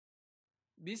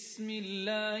بسم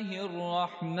الله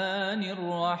الرحمن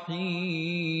الرحيم.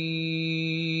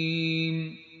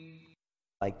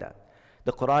 Like that.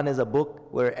 The Quran is a book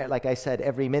where, like I said,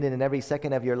 every minute and every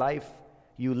second of your life,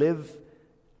 you live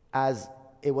as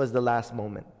it was the last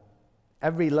moment.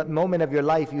 Every moment of your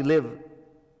life, you live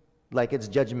like it's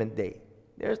Judgment Day.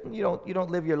 You don't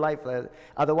live your life,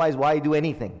 otherwise why do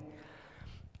anything?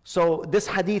 So this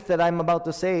hadith that I'm about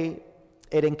to say,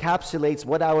 it encapsulates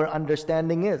what our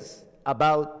understanding is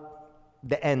about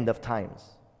the end of times.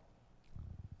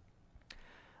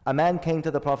 A man came to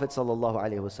the Prophet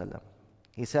ﷺ.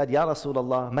 He said, Ya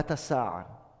Rasulullah, mata sa'a?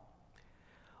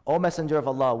 O Messenger of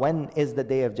Allah, when is the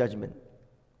day of judgment?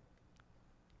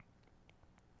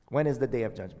 When is the day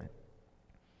of judgment?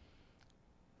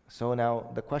 So now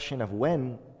the question of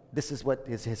when, this is what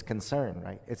is his concern,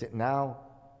 right? Is it now?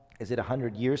 Is it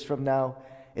 100 years from now?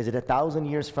 Is it 1,000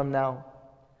 years from now?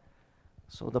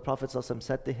 So the Prophet ﷺ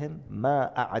said to him, Ma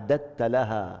a'adatta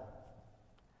laha.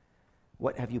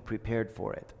 What have you prepared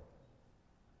for it?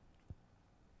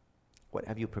 What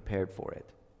have you prepared for it?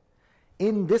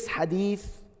 In this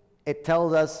hadith, it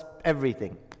tells us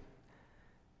everything.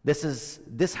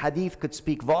 This hadith could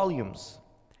speak volumes.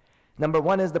 Number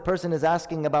one is the person is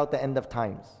asking about the end of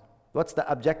times. What's the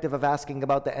objective of asking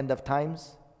about the end of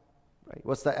times? Right?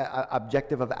 What's the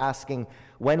objective of asking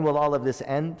when will all of this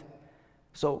end?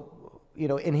 So,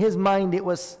 in his mind, it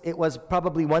was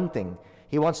probably one thing.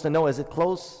 He wants to know, is it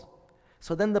close?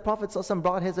 So then the Prophet ﷺ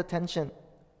brought his attention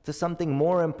to something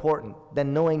more important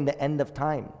than knowing the end of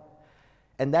time.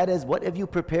 And that is, what have you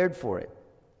prepared for it?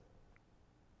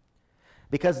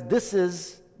 Because this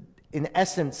is, in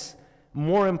essence,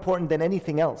 more important than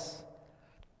anything else.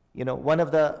 One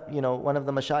of the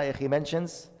mashayikh, he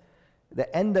mentions,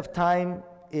 the end of time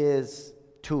is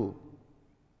two,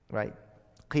 right?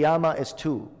 Qiyamah is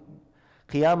two.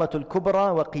 Qiyamatul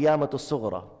Kubra wa Qiyamatul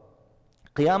Sughra.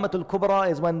 Qiyamatul Kubra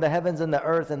is when the heavens and the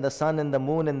earth and the sun and the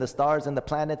moon and the stars and the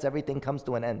planets, everything comes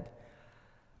to an end.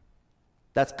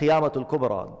 That's Qiyamatul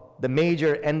Kubra, the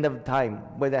major end of time,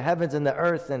 where the heavens and the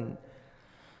earth and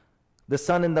the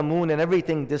sun and the moon and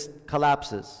everything just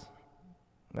collapses,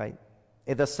 right?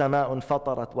 إِذَا السَّمَاءُ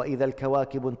انْفَطَرَتْ وَإِذَا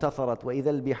الْكَوَاكِبُ انْتَثَرَتْ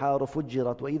وَإِذَا الْبِحَارُ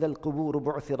فُجِّرَتْ وَإِذَا الْقُبُورُ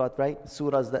بُعْثِرَتْ, right?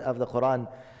 Surahs of the Quran,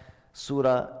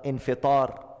 Surah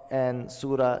Infitar and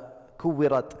Surah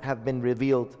Kuwirat have been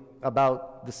revealed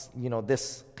about this,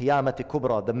 this Qiyamati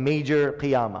Kubra, the major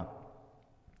Qiyamah.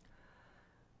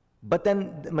 But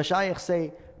then the Mashayikh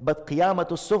say, but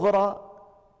Qiyamatu Sughra,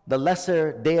 the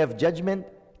lesser day of judgment,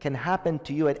 can happen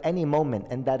to you at any moment,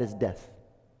 and that is death.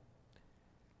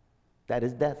 That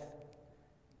is death.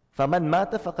 فَمَنْ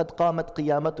مَاتَ فَقَدْ قَامَتْ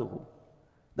قِيَامَتُهُ.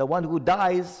 The one who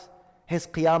dies, his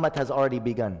Qiyamat has already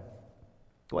begun.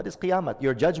 What is Qiyamat?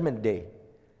 Your judgment day.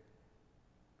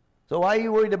 So why are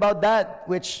you worried about that,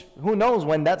 which who knows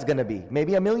when that's going to be?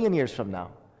 Maybe 1,000,000 years from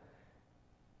now.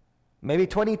 Maybe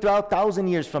 20,000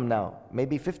 years from now.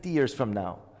 Maybe 50 years from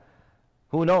now.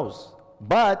 Who knows?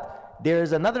 But there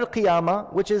is another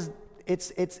Qiyamah, which is,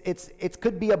 it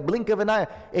could be a blink of an eye.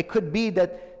 It could be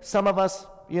that some of us,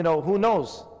 who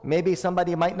knows? Maybe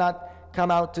somebody might not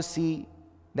come out to see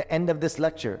the end of this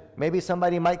lecture. Maybe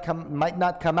somebody might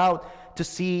not come out to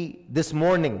see this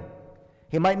morning.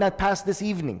 He might not pass this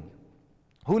evening.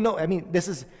 Who knows? I mean, this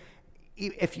is,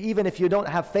 even if you don't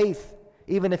have faith,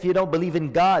 even if you don't believe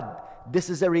in God,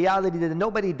 this is a reality that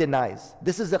nobody denies.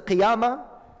 This is a Qiyamah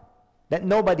that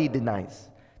nobody denies.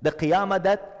 The Qiyamah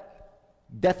that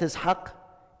death is haqq,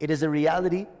 it is a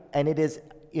reality, and it is,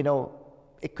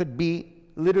 it could be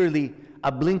literally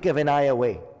a blink of an eye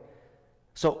away.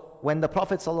 So when the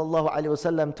Prophet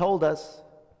ﷺ told us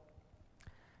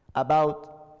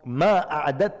about ma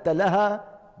a'adatta laha,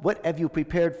 what have you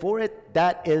prepared for it?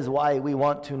 That is why we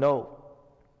want to know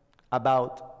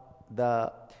about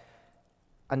the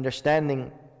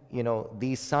understanding,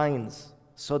 these signs,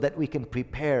 so that we can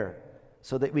prepare,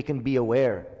 so that we can be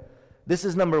aware. This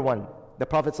is number one. The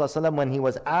Prophet ﷺ, when he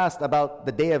was asked about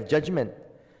the day of judgment,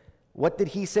 what did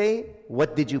he say?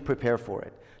 What did you prepare for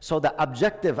it? So the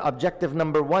objective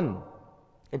number one,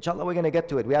 inshallah we're going to get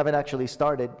to it. We haven't actually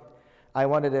started. I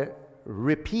wanted to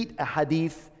repeat a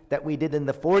hadith that we did in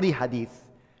the 40 hadith,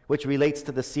 which relates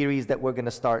to the series that we're going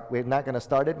to start. We're not going to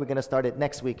start it. We're going to start it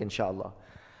next week, inshallah.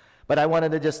 But I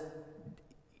wanted to just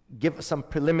give some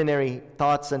preliminary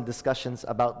thoughts and discussions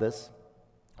about this.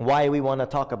 Why we want to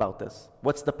talk about this.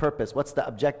 What's the purpose? What's the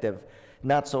objective?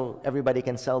 Not so everybody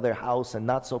can sell their house, and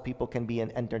not so people can be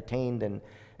entertained, and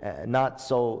not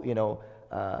so,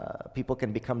 people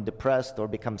can become depressed or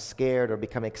become scared or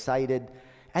become excited.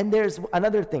 And there's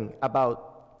another thing about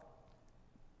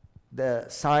the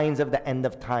signs of the end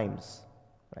of times,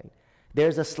 right?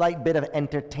 There's a slight bit of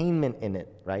entertainment in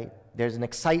it, right? There's an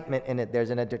excitement in it. There's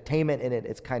an entertainment in it.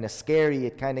 It's kind of scary.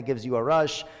 It kind of gives you a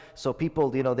rush. So people,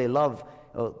 they love,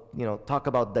 talk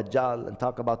about Dajjal and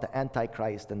talk about the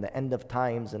Antichrist and the end of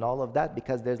times and all of that,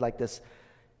 because there's like this,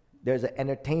 there's an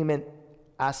entertainment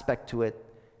aspect to it,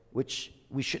 which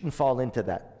we shouldn't fall into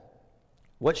that.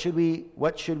 What should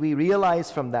we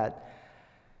realize from that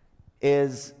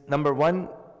is, number one,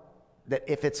 that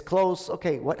if it's close,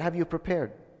 okay, what have you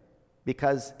prepared?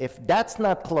 Because if that's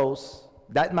not close,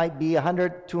 that might be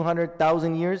 100,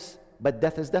 200,000 years, but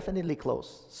death is definitely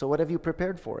close. So what have you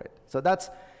prepared for it? So that's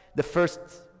the first,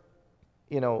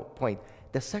 point.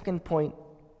 The second point,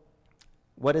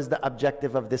 what is the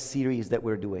objective of this series that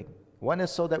we're doing? One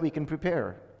is so that we can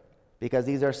prepare, because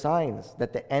these are signs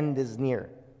that the end is near,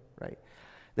 right?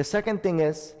 The second thing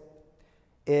is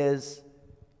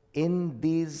in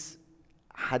these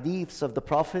hadiths of the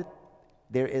Prophet,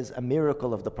 there is a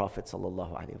miracle of the Prophet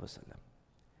sallallahu alaihi wasallam.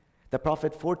 The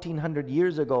Prophet 1400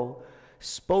 years ago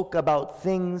spoke about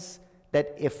things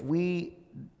that if we,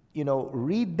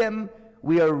 read them,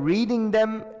 we are reading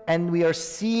them and we are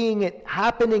seeing it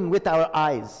happening with our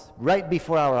eyes, right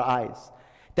before our eyes.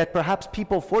 That perhaps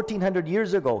people 1400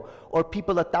 years ago or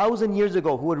people 1,000 years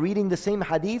ago who were reading the same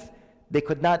hadith, they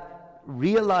could not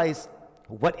realize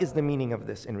what is the meaning of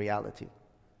this in reality.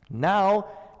 Now,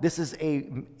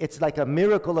 it's like a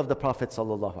miracle of the Prophet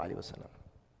sallallahu alaihi wasallam.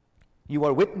 You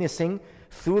are witnessing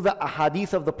through the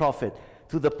ahadith of the Prophet,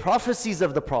 through the prophecies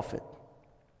of the Prophet.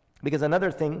 Because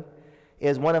another thing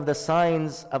is, one of the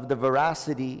signs of the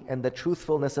veracity and the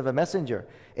truthfulness of a messenger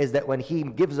is that when he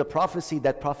gives a prophecy,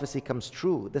 that prophecy comes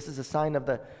true. This is a sign of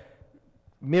the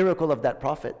miracle of that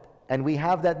Prophet. And we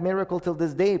have that miracle till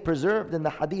this day preserved in the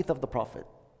hadith of the Prophet.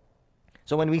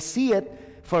 So when we see it,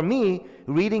 for me,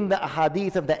 reading the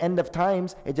ahadith of the end of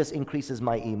times, it just increases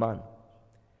my iman.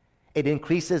 It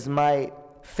increases my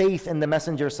faith in the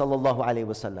Messenger sallallahu alaihi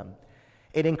wasallam.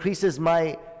 It increases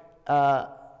my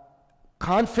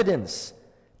confidence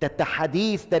that the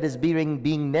hadith that is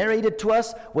being narrated to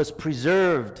us was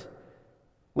preserved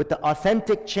with the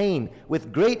authentic chain,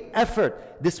 with great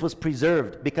effort. This was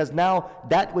preserved, because now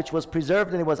that which was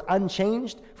preserved and it was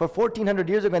unchanged for 1400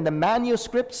 years ago, and the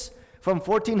manuscripts from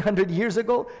 1400 years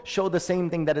ago show the same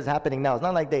thing that is happening now. It's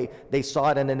not like they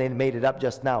saw it and then they made it up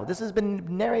just now. This has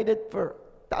been narrated for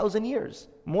 1,000 years,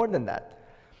 more than that.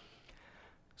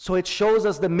 So it shows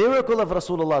us the miracle of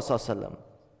Rasulullah sallallahu alaihi wasallam,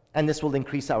 and this will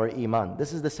increase our iman.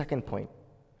 This is the second point,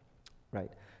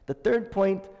 right? The third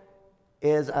point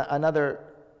is another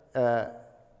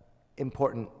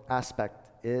important aspect,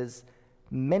 is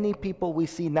many people we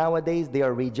see nowadays, they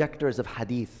are rejectors of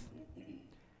hadith.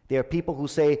 There are people who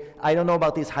say, I don't know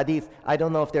about these hadith, I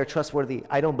don't know if they're trustworthy,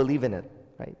 I don't believe in it,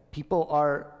 right? People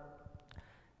are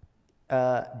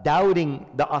doubting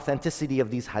the authenticity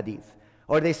of these hadith.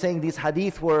 Or they're saying these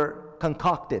hadith were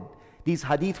concocted, these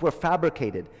hadith were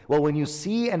fabricated. Well, when you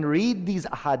see and read these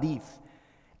hadith,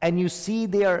 and you see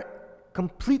they are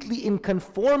completely in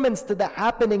conformance to the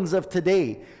happenings of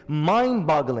today,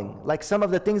 mind-boggling, like some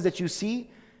of the things that you see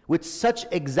with such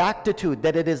exactitude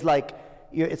that it is like,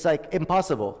 it's like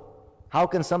impossible. How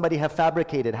can somebody have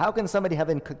fabricated? How can somebody have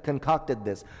concocted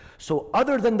this? So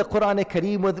other than the Quran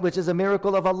Kareem, which is a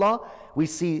miracle of Allah, we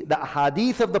see the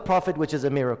hadith of the Prophet, which is a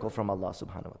miracle from Allah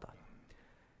subhanahu wa ta'ala.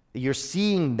 You're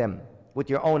seeing them with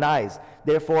your own eyes.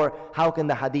 Therefore, how can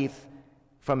the hadith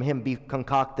from him be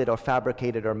concocted or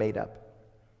fabricated or made up?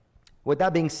 With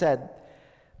that being said,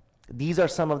 these are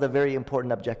some of the very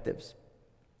important objectives.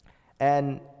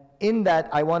 And in that,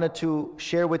 I wanted to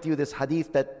share with you this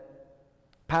hadith that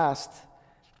passed.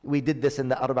 We did this in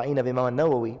the Arba'in of Imam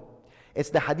al-Nawawi. It's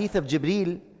the hadith of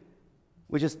Jibreel,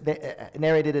 which is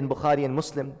narrated in Bukhari and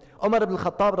Muslim. Umar ibn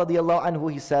al-Khattab radiyallahu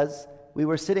anhu, he says, we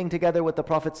were sitting together with the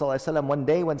Prophet ﷺ one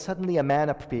day when suddenly a man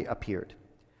appeared.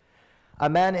 A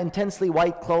man, intensely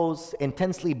white clothes,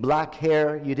 intensely black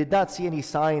hair. You did not see any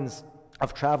signs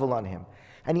of travel on him.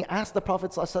 And he asked the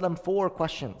Prophet ﷺ 4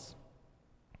 questions.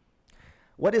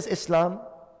 What is Islam?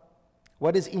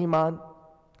 What is Iman?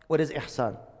 What is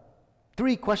Ihsan?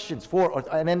 3 questions, 4.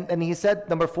 And he said,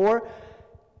 number 4,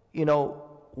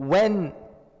 when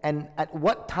and at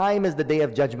what time is the day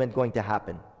of judgment going to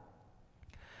happen?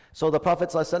 So the Prophet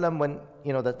ﷺ, when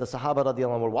the Sahaba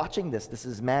radiallahu anhu were watching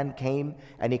this man came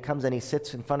and he comes and he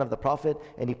sits in front of the Prophet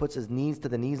and he puts his knees to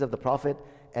the knees of the Prophet,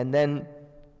 and then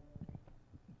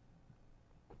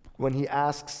when he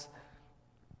asks,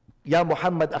 Ya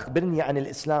Muhammad, akhbirni anil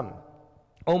Islam.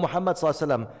 O Muhammad sallallahu alaihi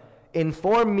wasallam,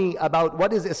 inform me about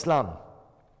what is Islam.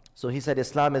 So he said,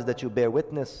 Islam is that you bear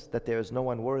witness that there is no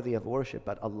one worthy of worship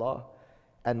but Allah,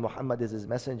 and Muhammad is his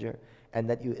messenger, and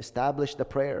that you establish the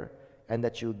prayer, and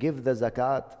that you give the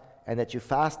zakat, and that you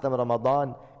fast the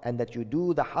Ramadan, and that you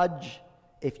do the Hajj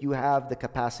if you have the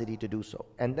capacity to do so.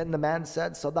 And then the man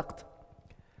said, Sadaqt,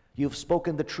 you've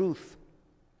spoken the truth.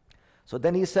 So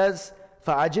then he says,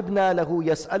 فَعَجِبْنَا لَهُ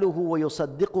يَسْأَلُهُ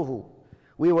وَيُصَدِّقُهُ.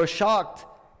 We were shocked.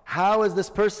 How is this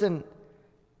person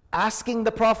asking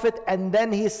the Prophet and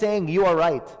then he's saying, you are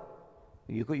right?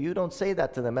 You don't say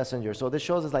that to the messenger. So this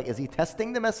shows us, like, is he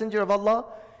testing the messenger of Allah?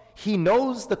 He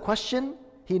knows the question.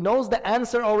 He knows the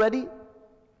answer already.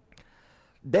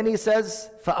 Then he says,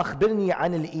 فَأَخْبِرْنِي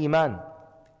عَنِ الْإِيمَانِ.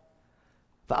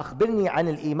 فَأَخْبِرْنِي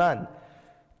عَنِ الْإِيمَانِ.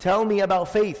 Tell me about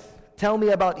faith. Tell me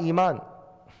about Iman.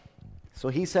 So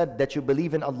he said that you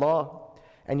believe in Allah,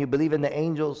 and you believe in the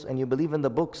angels, and you believe in the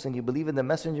books, and you believe in the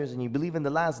messengers, and you believe in the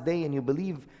last day, and you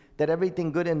believe that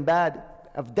everything good and bad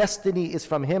of destiny is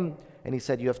from Him. And he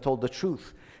said, you have told the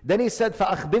truth. Then he said,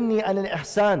 فَأَخْبِرْنِي عَنِ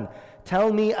الْإِحْسَانِ.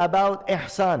 Tell me about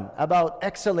ihsan, about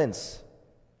excellence.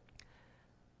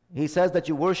 He says that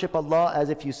you worship Allah as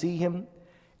if you see Him,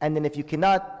 and then if you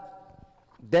cannot,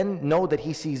 then know that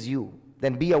He sees you.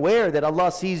 Then be aware that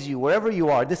Allah sees you wherever you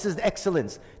are. This is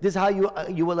excellence. This is how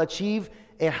you will achieve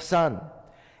ihsan.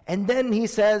 And then he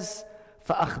says,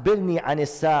 فَأَخْبِرْنِي عَنِ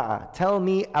السَّاعَةِ. Tell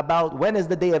me about when is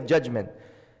the day of judgment.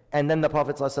 And then the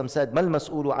Prophet ﷺ said, مَا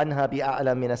الْمَسْئُولُ عَنْهَا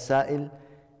بِأَعْلَى مِنَ السَّائِلِ.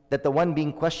 That the one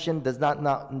being questioned does not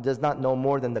know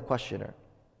more than the questioner.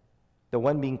 The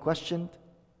one being questioned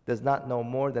does not know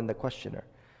more than the questioner.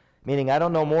 Meaning, I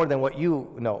don't know more than what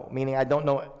you know. Meaning, I don't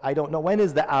know when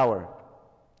is the hour.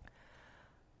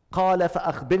 قَالَ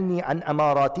فَأَخْبِرْنِي عَنْ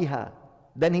أَمَارَاتِهَا.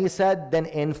 Then he said, then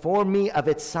inform me of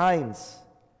its signs.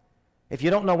 If you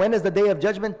don't know when is the day of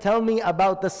judgment, tell me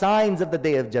about the signs of the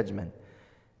day of judgment.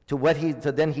 So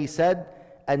then he said,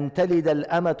 أَن تَلِدَ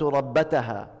الْأَمَةُ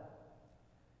رَبَّتَهَا.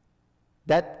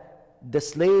 That the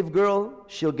slave girl,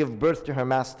 she'll give birth to her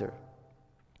master.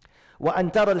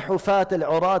 وَأَن تَرَى الْحُفَاةَ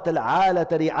الْعُرَاةَ الْعَالَةَ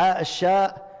رِعَاءَ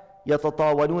الشَّاءِ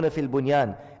يَتَطَاوَلُونَ فِي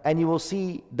الْبُنْيَانِ. And you will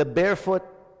see the barefoot,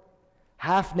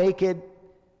 half-naked,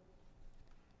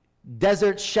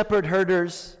 desert shepherd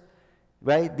herders,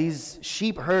 right? These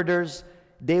sheep herders,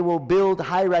 they will build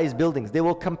high-rise buildings. They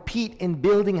will compete in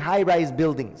building high-rise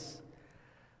buildings.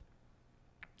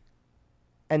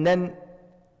 And then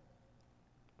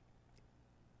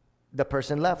the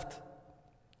person left.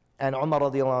 And Umar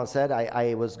radiallahu anhu said,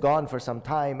 I was gone for some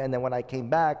time, and then when I came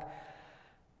back,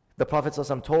 the Prophet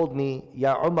ﷺ told me,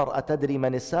 Ya Umar, atadri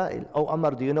man as-sa'il? Oh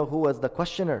Umar, do you know who was the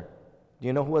questioner? Do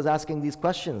you know who was asking these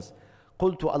questions?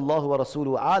 قُلْتُ اللَّهُ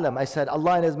وَرَسُولُهُ أَعْلَمُ. I said,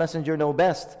 Allah and His Messenger know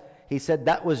best. He said,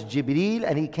 that was Jibreel,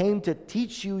 and he came to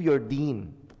teach you your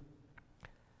deen.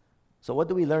 So what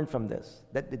do we learn from this?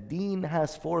 That the deen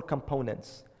has 4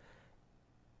 components.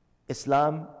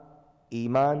 Islam,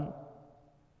 Iman,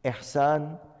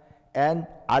 Ihsan, and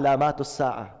Alamatus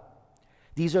Sa'ah.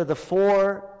 These are the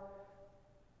 4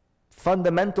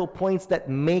 fundamental points that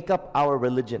make up our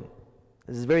religion.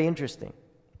 This is very interesting.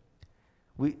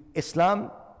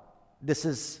 Islam, this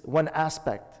is one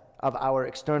aspect of our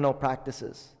external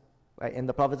practices, right? And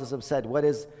the Prophet ﷺ said,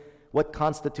 what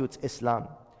constitutes Islam?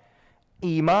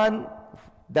 Iman,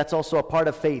 that's also a part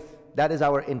of faith. That is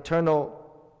our internal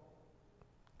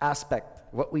aspect,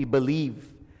 what we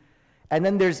believe. And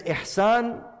then there's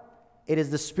Ihsan. It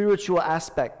is the spiritual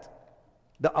aspect,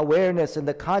 the awareness and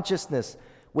the consciousness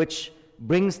which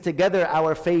brings together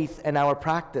our faith and our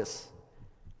practice.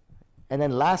 And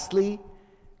then lastly,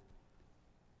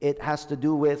 it has to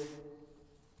do with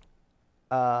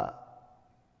the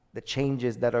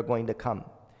changes that are going to come.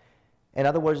 In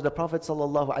other words, the Prophet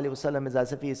ﷺ is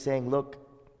as if he is saying, look,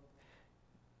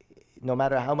 no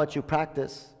matter how much you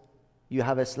practice, you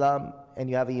have Islam and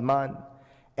you have Iman,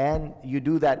 and you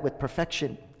do that with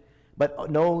perfection.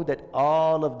 But know that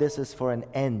all of this is for an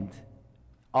end.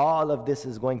 All of this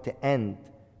is going to end.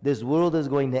 This world is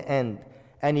going to end.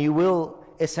 And you will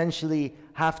essentially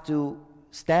have to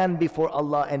stand before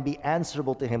Allah and be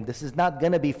answerable to Him. This is not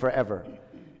going to be forever.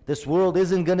 This world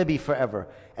isn't going to be forever.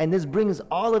 And this brings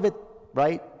all of it,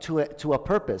 right, to a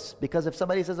purpose. Because if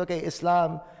somebody says, okay,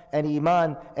 Islam and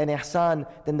Iman and Ihsan,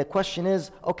 then the question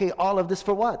is, okay, all of this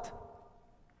for what?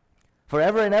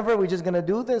 Forever and ever, we're just going to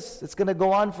do this? It's going to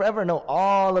go on forever? No,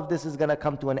 all of this is going to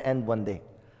come to an end one day.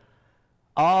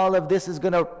 All of this is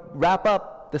going to wrap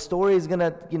up. The story is going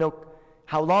to,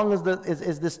 how long is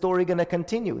this story going to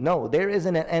continue? No, there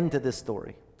isn't an end to this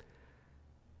story.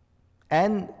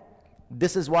 And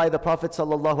this is why the Prophet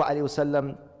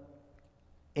ﷺ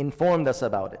informed us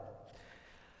about it.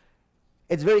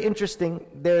 It's very interesting.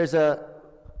 There's a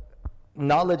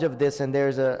knowledge of this, and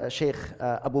there's a Shaykh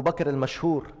Abu Bakr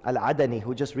al-Mashhur al-Adani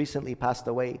who just recently passed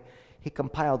away. He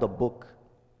compiled a book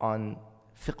on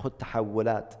fiqh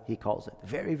al-tahawulat, he calls it.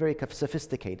 Very, very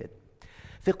sophisticated.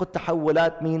 Fiqh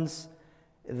al-tahawulat means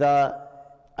the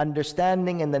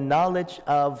understanding and the knowledge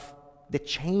of the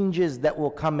changes that will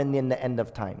come in the end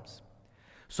of times.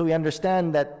 So we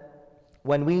understand that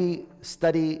when we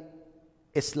study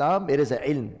Islam, it is a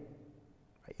ilm.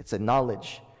 It's a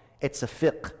knowledge. It's a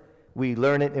fiqh. We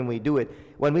learn it and we do it.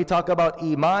 When we talk about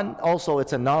iman, also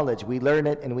it's a knowledge. We learn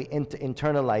it and we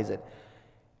internalize it.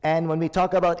 And when we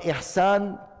talk about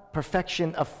ihsan,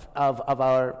 perfection of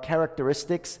our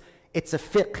characteristics, it's a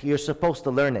fiqh. You're supposed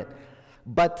to learn it.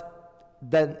 But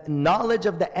the knowledge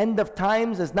of the end of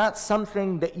times is not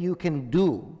something that you can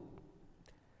do.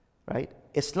 Right?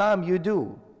 Islam, you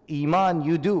do. Iman,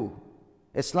 you do.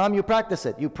 Islam, you practice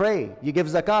it. You pray. You give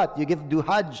zakat. You do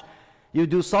hajj. You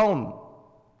do sawm.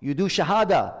 You do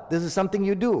shahada. This is something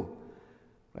you do.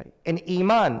 Right? In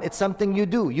iman, it's something you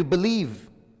do. You believe.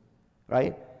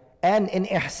 Right? And in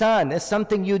ihsan, it's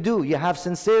something you do. You have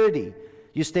sincerity.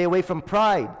 You stay away from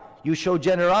pride. You show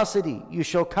generosity. You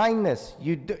show kindness.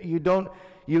 You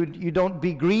don't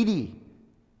be greedy.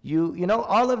 You know,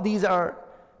 all of these are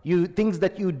things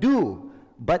that you do.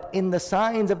 But in the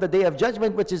signs of the Day of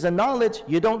Judgment, which is a knowledge,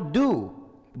 you don't do.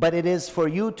 But it is for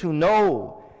you to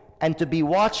know and to be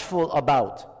watchful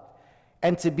about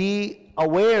and to be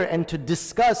aware and to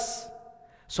discuss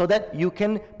so that you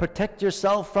can protect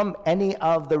yourself from any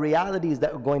of the realities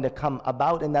that are going to come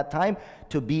about in that time,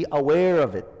 to be aware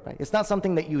of it. Right? It's not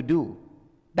something that you do.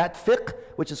 That fiqh,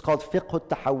 which is called fiqh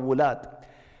al-tahawulat,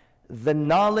 the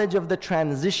knowledge of the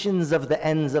transitions of the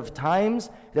ends of times,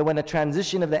 that when a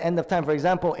transition of the end of time, for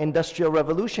example, Industrial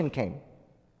Revolution came.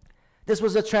 This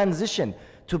was a transition,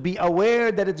 to be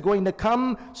aware that it's going to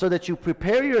come so that you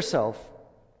prepare yourself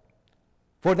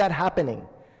for that happening.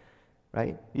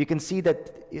 Right? You can see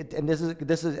that, and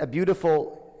this is a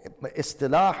beautiful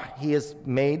istilah he has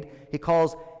made. He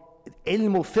calls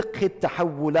ilmu fiqh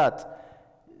tahawulat,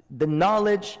 the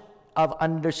knowledge of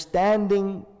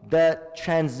understanding the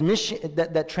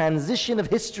transition of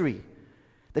history,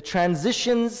 the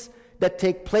transitions that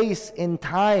take place in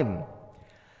time.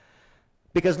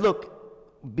 Because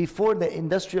look, before the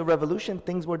Industrial Revolution,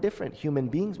 things were different. Human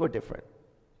beings were different.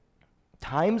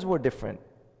 Times were different.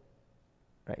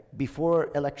 Right? Before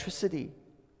electricity,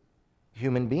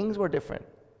 human beings were different.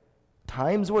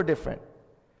 Times were different.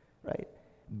 Right?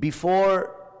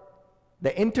 Before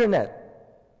the internet,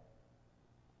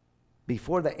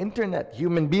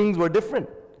 human beings were different.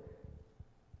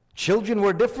 Children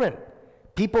were different.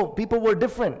 People were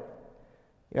different.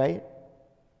 Right?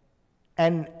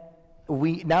 And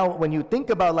now when you think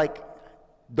about like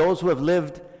those who have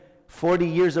lived 40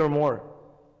 years or more,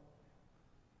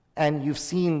 and you've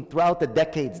seen throughout the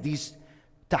decades these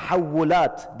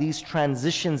tahawulat, these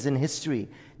transitions in history,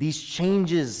 these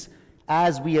changes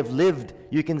as we have lived,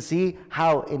 you can see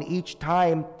how in each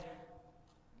time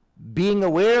being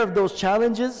aware of those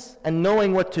challenges and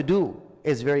knowing what to do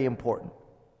is very important.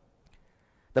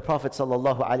 The Prophet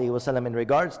ﷺ, in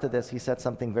regards to this, he said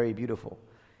something very beautiful.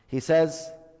 He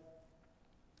says,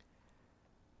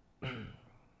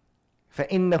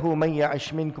 فَإِنَّهُ مَنْ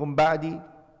يَعِشْ مِنْكُمْ بَعْدِي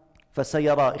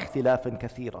فَسَيَرَى اخْتِلَافًا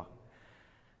كَثِيرًا.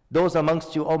 Those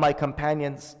amongst you, O my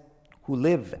companions, who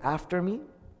live after me,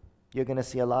 you're going to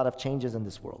see a lot of changes in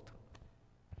this world.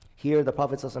 Here the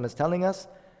Prophet ﷺ is telling us,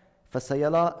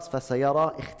 فَسَيَرَى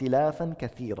اخْتِلَافًا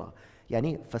كَثِيرًا,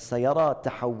 يعني فَسَيَرَى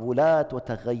تَحَوُّلَات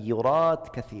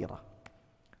وَتَغَيُّرَات كَثِيرًا.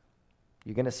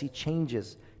 You're going to see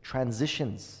changes,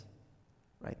 transitions,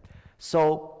 right?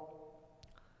 So,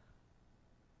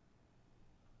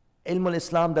 Ilm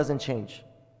al-Islam doesn't change.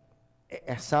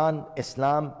 Ihsan,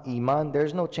 Islam, Iman,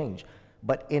 there's no change.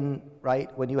 But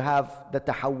when you have the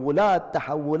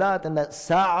tahawulat and the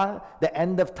sa'a, the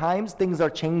end of times, things are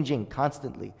changing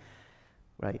constantly.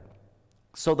 Right?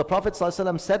 So the Prophet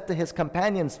ﷺ said to his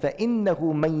companions, فَإِنَّهُ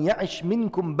مَنْ يَعِشْ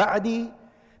مِنْكُمْ بَعْدِي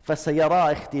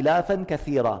فَسَيَرَى اخْتِلَافًا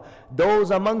كَثِيرًا.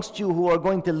 Those amongst you who are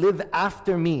going to live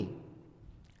after me,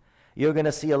 you're going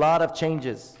to see a lot of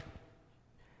changes.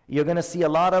 You're going to see a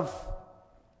lot of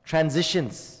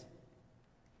transitions.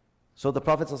 So the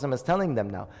Prophet ﷺ is telling them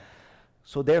now.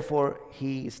 So therefore,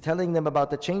 he's telling them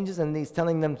about the changes and he's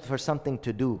telling them for something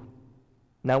to do.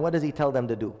 Now what does he tell them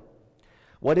to do?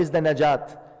 What is the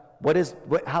najat?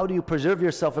 How do you preserve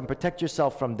yourself and protect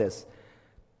yourself from this?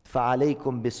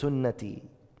 فَعَلَيْكُمْ بِسُنَّتِي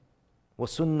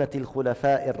وَسُنَّةِ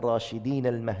الْخُلَفَاءِ الرَّاشِدِينَ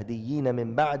الْمَهْدِيِّينَ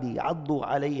مِنْ بَعْدِي عَضُّوا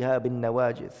عَلَيْهَا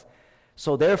بِالنَّوَاجِذِ.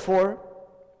 So therefore,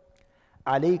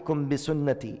 عَلَيْكُمْ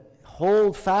بِسُنَّتِي,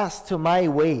 hold fast to my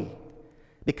way.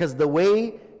 Because the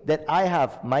way that I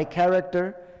have my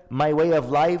character, my way of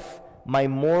life, my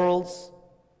morals,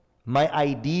 my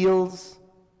ideals,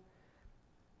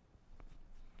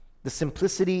 the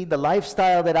simplicity, the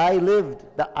lifestyle that I lived,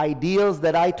 the ideals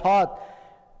that I taught,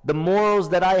 the morals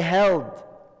that I held,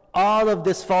 all of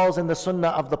this falls in the sunnah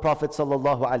of the Prophet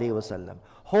sallallahu alaihi wasallam.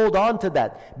 Hold on to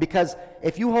that, because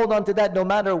if you hold on to that, no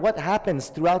matter what happens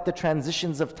throughout the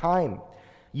transitions of time,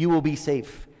 you will be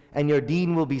safe and your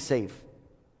deen will be safe.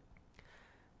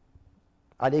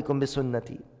 عليكم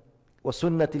بسنتي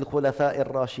وسنة الخلفاء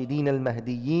الراشدين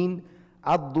المهديين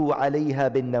عضوا عليها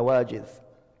بالنواجذ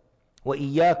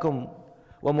وإياكم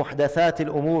ومحدثات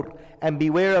الأمور, and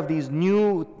beware of these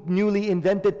newly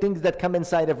invented things that come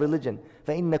inside of religion.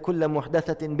 فإن كل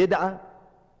محدثة بدعة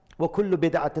وكل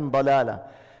بدعة ضلالة.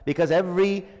 Because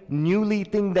every newly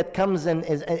thing that comes and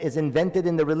is invented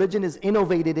in the religion, is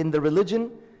innovated in the religion,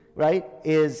 right,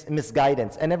 is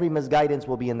misguidance, and every misguidance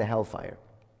will be in the hellfire.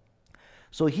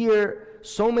 So here,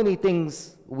 so many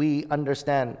things we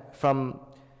understand from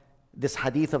this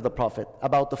hadith of the Prophet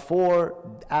about the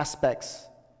four aspects: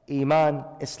 Iman,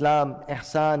 Islam,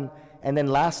 Ihsan, and then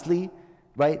lastly,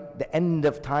 right, the end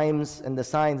of times and the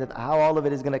signs and how all of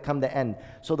it is going to come to end.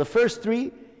 So the first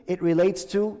three, it relates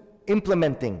to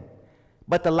implementing.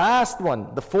 But the last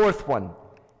one, the fourth one,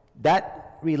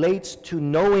 that relates to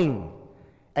knowing.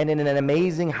 And in an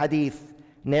amazing hadith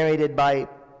narrated by,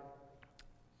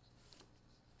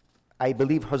 I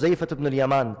believe, Huzayfah ibn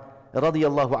al-Yaman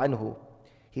radiyallahu anhu,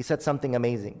 he said something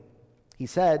amazing. He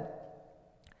said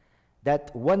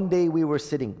that one day we were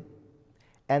sitting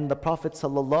and the Prophet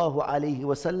sallallahu alaihi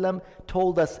wasallam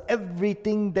told us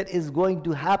everything that is going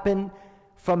to happen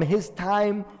from his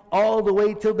time all the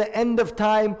way till the end of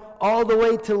time, all the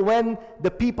way till when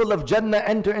the people of Jannah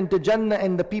enter into Jannah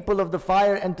and the people of the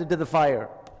fire enter to the fire.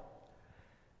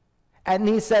 And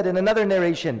he said in another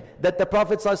narration that the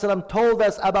Prophet ﷺ told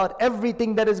us about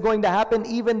everything that is going to happen,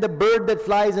 even the bird that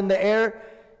flies in the air,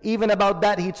 even about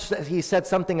that, he said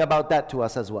something about that to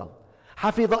us as well.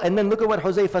 And then look at what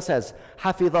Huzaifa says.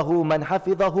 حَفِظَهُ مَنْ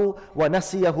حَفِظَهُ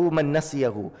وَنَسِيَهُ مَنْ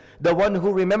نَسِيَهُ. The one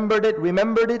who remembered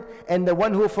it, and the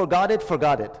one who forgot it,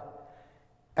 forgot it.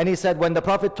 And he said, when the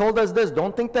Prophet told us this,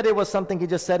 don't think that it was something he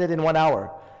just said it in 1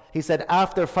 hour. He said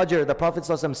after Fajr, the Prophet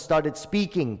ﷺ started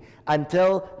speaking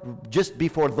until just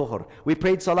before Dhuhr. We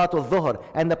prayed Salatul Dhuhr,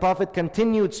 and the Prophet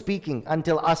continued speaking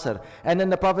until Asr. And then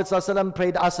the Prophet ﷺ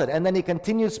prayed Asr, and then he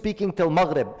continued speaking till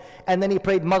Maghrib. And then he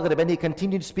prayed Maghrib, and he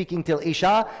continued speaking till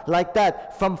Isha. Like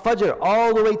that, from Fajr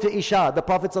all the way to Isha, the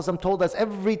Prophet ﷺ told us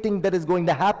everything that is going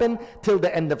to happen till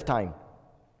the end of time.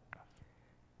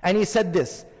 And he said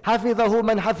this, حَفِظَهُ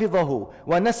مَنْ حَفِظَهُ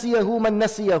وَنَسِيَهُ مَنْ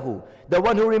نَسِيَهُ. The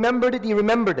one who remembered it, he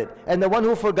remembered it. And the one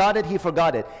who forgot it, he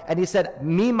forgot it. And he said,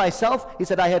 me, myself, he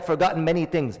said, I had forgotten many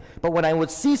things. But when I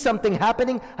would see something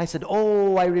happening, I said,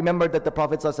 oh, I remembered that the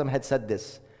Prophet ﷺ had said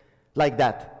this. Like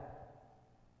that.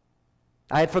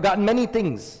 I had forgotten many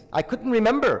things. I couldn't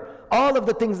remember all of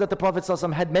the things that the Prophet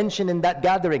ﷺ had mentioned in that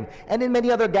gathering and in many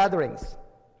other gatherings.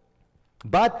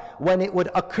 But when it would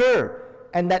occur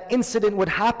and that incident would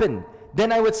happen,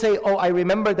 then I would say, oh, I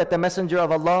remember that the Messenger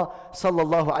of Allah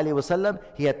sallallahu alaihi wasallam,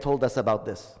 he had told us about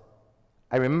this.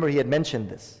 I remember he had mentioned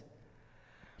this.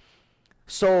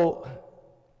 So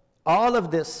all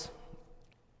of this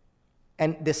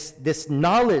and this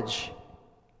knowledge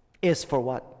is for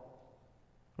what?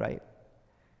 Right?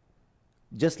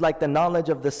 Just like the knowledge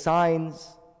of the signs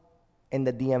in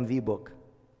the DMV book.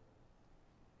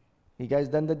 You guys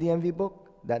done the DMV book?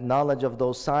 That knowledge of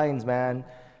those signs, man,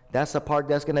 that's the part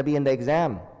that's going to be in the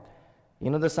exam. You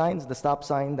know the signs? The stop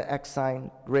sign, the X sign,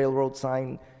 railroad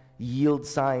sign, yield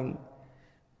sign,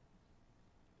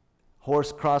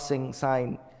 horse crossing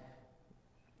sign,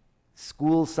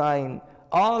 school sign.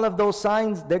 All of those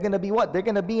signs, they're going to be what? They're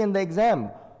going to be in the exam.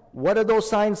 What are those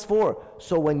signs for?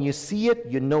 So when you see it,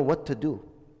 you know what to do.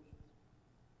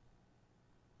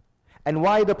 And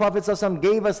why the Prophet ﷺ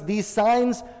gave us these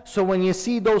signs? So when you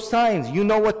see those signs, you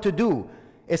know what to do.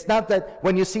 It's not that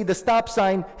when you see the stop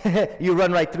sign, you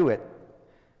run right through it.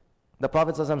 The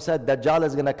Prophet ﷺ said, Dajjal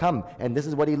is going to come, and this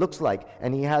is what he looks like.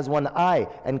 And he has one eye,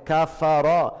 and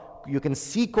kafara. You can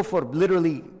see kufr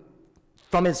literally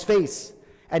from his face.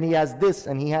 And he has this,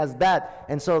 and he has that.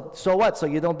 And so what? So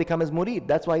you don't become his murid.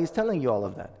 That's why he's telling you all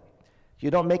of that. You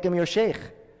don't make him your shaykh.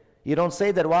 You don't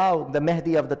say that, wow, the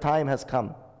Mahdi of the time has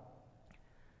come.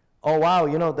 Oh wow,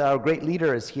 you know, our great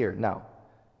leader is here now.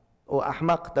 Oh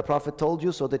ahmaq, the Prophet told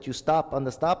you so that you stop on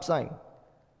the stop sign.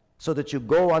 So that you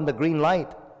go on the green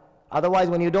light. Otherwise,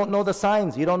 when you don't know the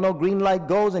signs, you don't know green light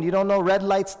goes, and you don't know red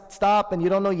light stop, and you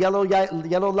don't know yellow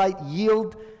light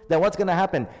yield, then what's going to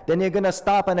happen? Then you're going to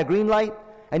stop on a green light,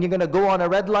 and you're going to go on a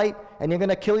red light, and you're going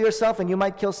to kill yourself, and you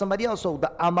might kill somebody else. So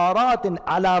the amarat and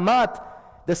alamat,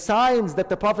 the signs that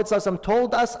the Prophet ﷺ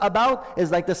told us about,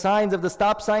 is like the signs of the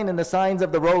stop sign and the signs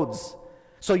of the roads.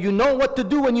 So you know what to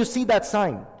do when you see that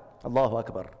sign. Allahu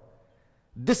Akbar.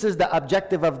 This is the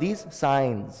objective of these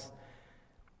signs.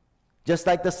 Just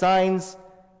like the signs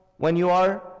when you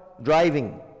are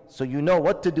driving, so you know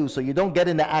what to do, so you don't get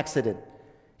in an accident.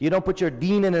 You don't put your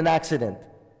deen in an accident.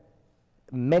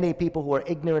 Many people who are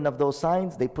ignorant of those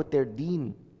signs, they put their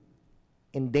deen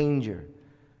in danger.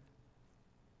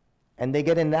 And they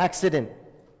get in an accident.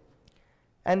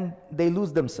 And they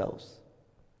lose themselves.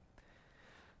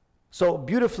 So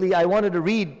beautifully, I wanted to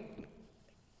read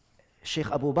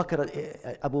Shaykh Abu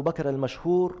Bakr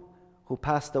al-Mashhur, who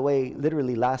passed away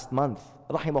literally last month,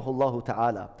 rahimahullah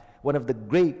ta'ala, one of the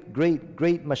great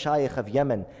mashayikh of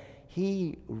Yemen.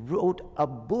 He wrote a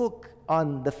book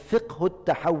on the fiqh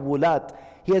al-tahawulat.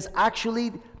 He has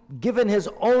actually given his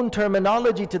own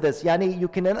terminology to this. Yani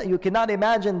you cannot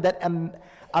imagine that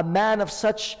a man of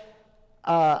such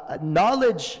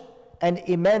knowledge and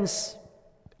immense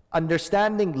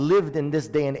understanding lived in this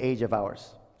day and age of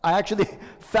ours. I actually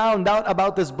found out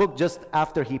about this book just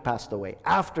after he passed away.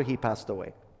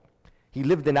 He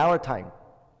lived in our time.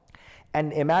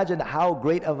 And imagine how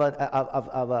great of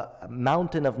a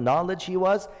mountain of knowledge he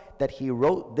was, that he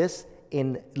wrote this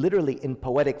literally in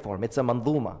poetic form. It's a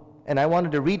mandhuma. And I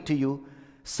wanted to read to you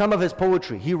some of his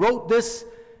poetry. He wrote this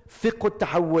fiqh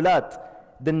al-tahawulat,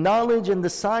 the knowledge and the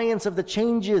science of the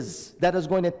changes that is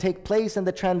going to take place and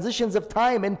the transitions of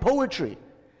time in poetry.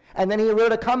 And then he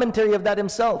wrote a commentary of that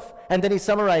himself, and then he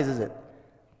summarizes it.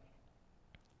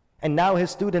 And now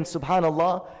his students,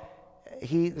 subhanallah,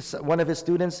 one of his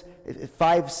students,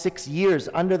 5-6 years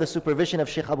under the supervision of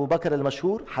Shaykh Abu Bakr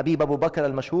al-Mashhur, Habib Abu Bakr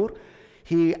al-Mashhur,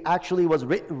 he actually was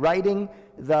writing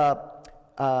the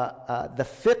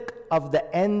fiqh of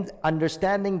the end,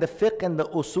 understanding the fiqh and the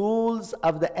usuls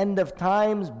of the end of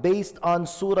times based on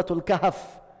Suratul Kahf,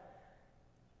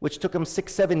 which took him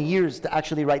 6-7 years to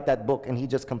actually write that book, and he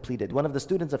just completed. One of the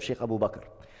students of Shaykh Abu Bakr.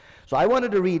 So I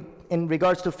wanted to read, in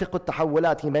regards to fiqh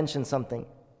al-tahawulat, he mentioned something.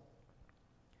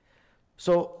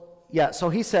 So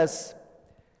he says,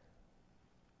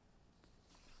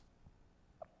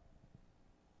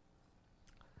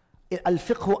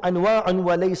 الفقه أنواع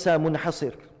وليس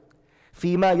منحصر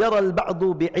فيما يرى البعض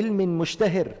بعلم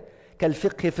مشتهر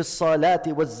كالفقه في الصلاة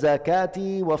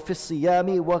والزكاة وفي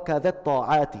الصيام وكذا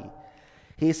الطاعات.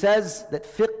 He says that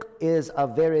fiqh is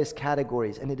of various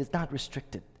categories, and it is not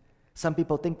restricted. Some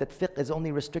people think that fiqh is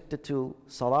only restricted to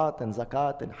salat and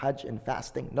zakat and hajj and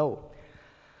fasting. No.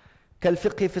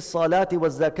 كالفقه في الصلاة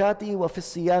والزكاة وفي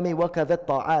الصيام وكذا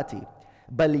الطاعات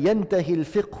بل ينتهي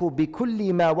الفقه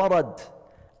بكل ما ورد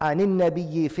عن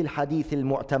النبي في الحديث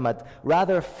المعتمد.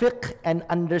 Rather, fiqh and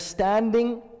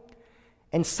understanding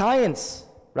and science,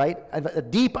 right? A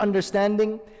deep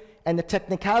understanding and the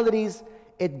technicalities,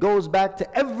 it goes back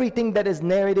to everything that is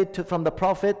narrated from the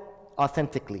Prophet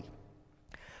authentically.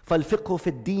 فالفقه في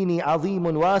الدين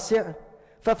عظيم واسع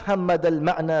فافهم مدى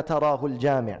المعنى تراه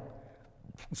الجامع.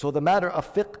 So the matter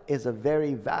of fiqh is a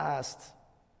very vast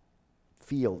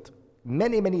field.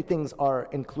 Many things are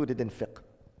included in fiqh.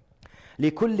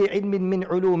 لكل علم من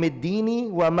علوم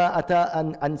الدين وما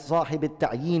أتى عن صاحب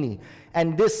التعيين.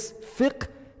 And this fiqh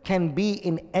can be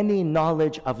in any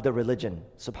knowledge of the religion.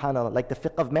 Subhanallah, like the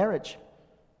fiqh of marriage.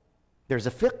 There's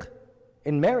a fiqh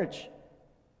in marriage,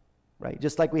 right?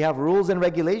 Just like we have rules and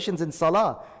regulations in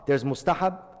salah. There's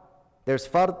mustahab, there's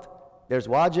fard, there's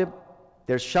wajib,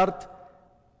 there's shart,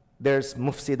 there's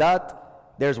mufsidat,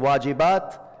 there's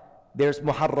wajibat, there's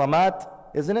muharramat,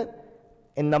 isn't it?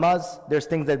 In namaz, there's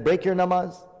things that break your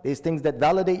namaz, there's things that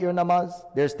validate your namaz,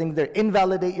 there's things that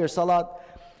invalidate your salat,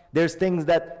 there's things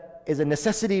that is a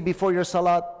necessity before your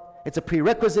salat, it's a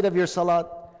prerequisite of your salat,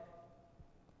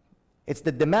 it's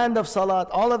the demand of salat,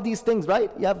 all of these things, right?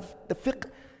 You have the fiqh.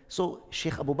 So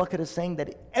Shaykh Abu Bakr is saying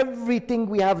that everything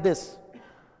we have this.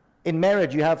 In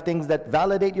marriage, you have things that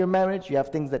validate your marriage, you have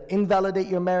things that invalidate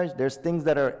your marriage, there's things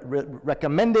that are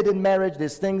recommended in marriage,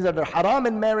 there's things that are haram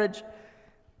in marriage.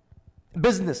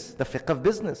 Business, the fiqh of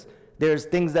business. There's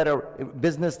things that are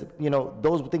business,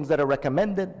 those things that are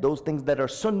recommended, those things that are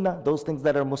sunnah, those things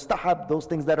that are mustahab, those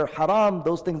things that are haram,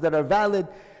 those things that are valid,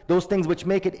 those things which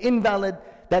make it invalid,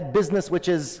 that business which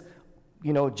is,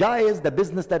 jaiz, the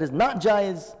business that is not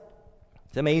jaiz.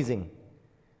 It's amazing.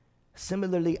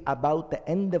 Similarly, about the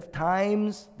end of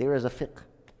times, there is a fiqh.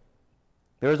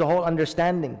 There is a whole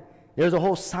understanding. There is a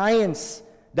whole science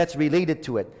that's related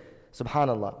to it.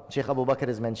 Subhanallah. Shaykh Abu Bakr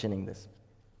is mentioning this.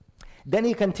 Then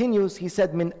he continues, he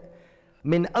said,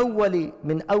 من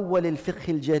أول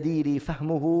الفقه الجدير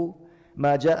فهمه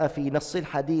ما جاء في نص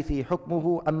الحديث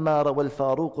حكمه أما روى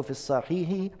الفاروق في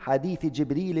الصحيح حديث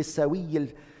جبريل السوي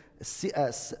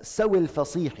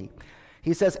الفصيح.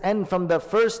 He says, and from the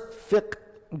first fiqh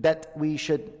that we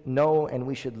should know and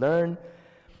we should learn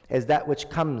is that which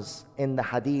comes in the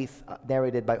hadith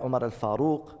narrated by Umar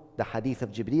al-Faruq, the hadith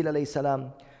of Jibreel alayhi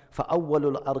salam.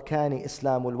 فأول الأركان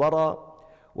إسلام الورى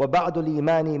وبعد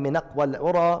الإيمان من أقوى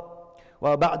العرى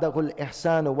وبعده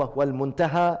الإحسان وهو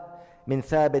المنتهى من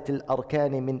ثابت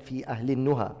الأركان من في أهل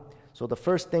النهى. So the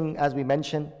first thing, as we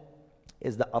mentioned,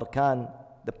 is the arkan,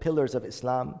 the pillars of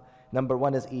Islam. Number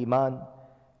one is Iman,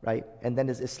 right? And then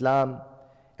is Islam,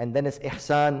 and then is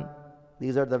Ihsan.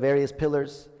 These are the various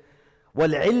pillars.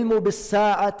 وَالْعِلْمُ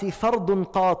بِالسَّاعَةِ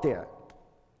فَرْضٌ قَاطِعٌ.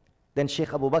 Then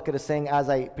Shaykh Abu Bakr is saying, as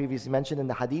I previously mentioned in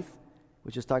the hadith,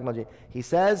 which is talking about, he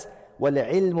says,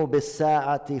 وَالْعِلْمُ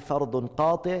بِالسَّاعَةِ فَرْضٌ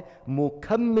قَاطِعٌ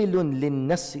مُكَمِّلٌ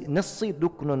لِلنَّصِّ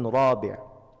رُكْنٌ رَابِعٌ.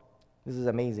 This is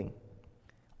amazing.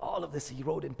 All of this he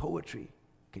wrote in poetry.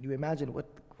 Can you imagine what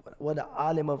an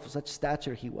alim of such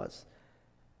stature he was?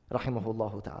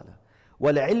 Rahimahullah ta'ala.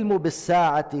 وَالْعِلْمُ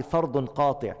بِالسَّاعَةِ فَرْضٌ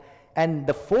قَاطِعٌ. And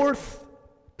the fourth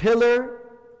pillar,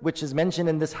 which is mentioned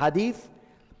in this hadith,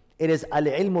 it is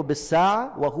al-ilmu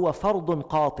bis-sa'a wa huwa fardun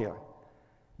qati'.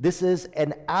 This is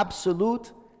an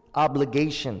absolute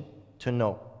obligation to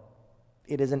know.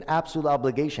 It is an absolute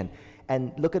obligation.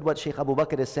 And look at what Shaykh Abu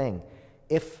Bakr is saying.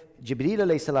 If Jibreel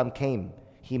alayhi salam came,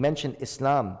 he mentioned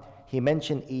Islam, he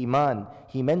mentioned Iman,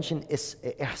 he mentioned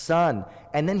Ihsan,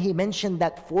 and then he mentioned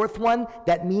that fourth one,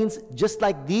 that means just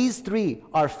like these three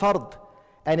are fard,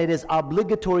 and it is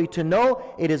obligatory to know,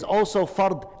 it is also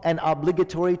fard and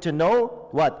obligatory to know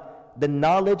what? The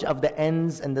knowledge of the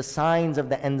ends and the signs of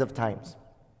the ends of times.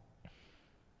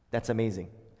 That's amazing.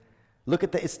 Look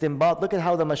at the istinbat, look at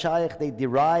how the mashayikh, they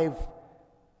derive.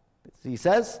 He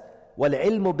says,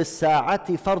 وَالْعِلْمُ بِالسَّاعَةِ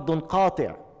فَرْضٌ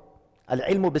قَاطِعٌ.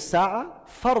 الْعِلْمُ بِالسَّاعَةِ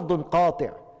فَرْضٌ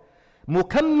قَاطِعٌ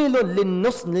مُكَمِّلٌ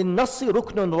لِلنَّصِّ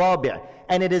رُكْنٌ رَابِعٌ.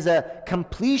 And it is a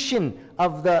completion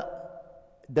of the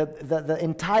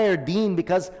entire deen,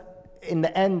 because in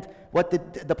the end, what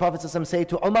did the Prophet ﷺ say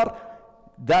to Umar?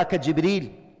 ذَاكَ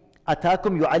جِبْرِيلٌ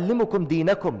أَتَاكُمْ يُعَلِّمُكُمْ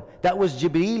دِينَكُمْ. That was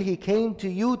Jibreel, he came to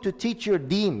you to teach your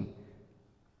deen.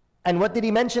 And what did he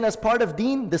mention as part of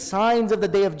deen? The signs of the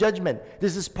Day of Judgment.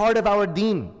 This is part of our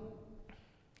deen.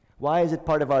 Why is it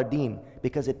part of our deen?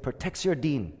 Because it protects your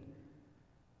deen.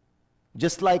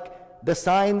 Just like the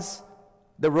signs,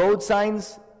 the road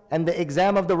signs, and the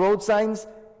exam of the road signs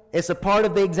is a part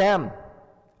of the exam.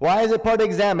 Why is it part of the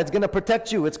exam? It's going to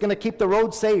protect you. It's going to keep the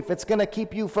road safe. It's going to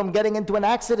keep you from getting into an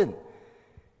accident.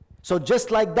 So just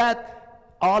like that,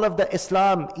 all of the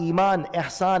Islam, Iman,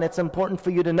 Ihsan, it's important for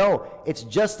you to know. It's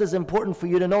just as important for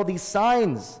you to know these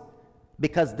signs,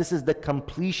 because this is the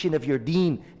completion of your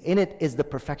deen. In it is the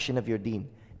perfection of your deen.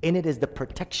 In it is the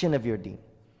protection of your deen.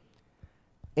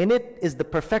 In it is the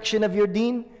perfection of your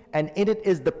deen, and in it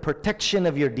is the protection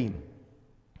of your deen.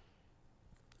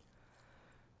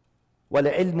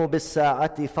 وَالْعِلْمُ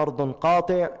بِالسَّاعَةِ فَرْضٌ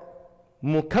قَاطِعٌ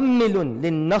مُكَمِّلٌ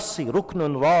لِلنَّصِّ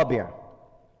رُكْنٌ رَابِعٌ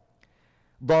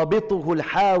ضابطه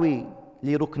الحاوي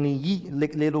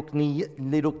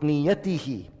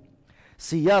لركنيته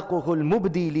سياقه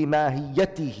المبدي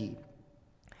لماهيته.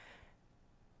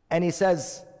 And he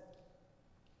says,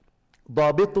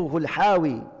 ضابطه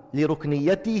الحاوي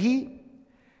لركنيته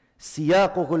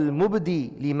سياقه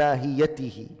المبدي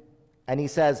لماهيته. And he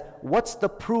says, what's the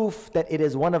proof that it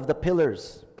is one of the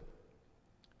pillars?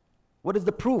 What is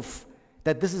the proof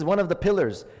that this is one of the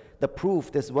pillars? The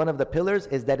proof this is one of the pillars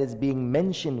is that it's being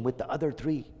mentioned with the other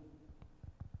three.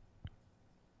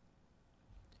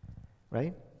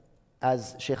 Right?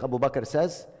 As Shaykh Abu Bakr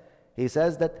says, he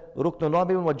says that رُكْنٌ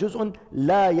رَابِعٌ وَجُزْءٌ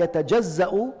لَا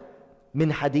يَتَجَزَّأُ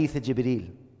مِنْ حَدِيثِ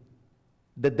جِبْرِيلٍ.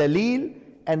 The dalil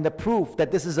and the proof that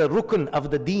this is a rukn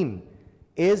of the deen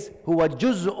is huwa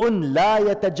juz'un la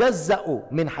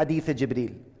yatajazza'u min hadith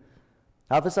Jibreel.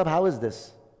 Hafiz Sahab, how is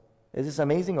this? Is this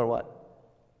amazing or what?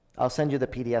 I'll send you the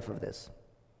PDF of this.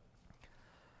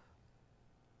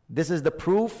 This is the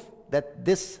proof that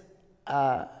this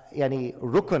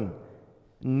rukn,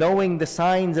 knowing the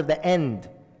signs of the end,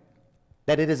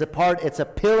 that it is it's a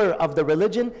pillar of the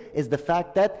religion, is the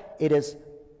fact that it is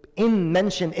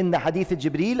mentioned in the hadith of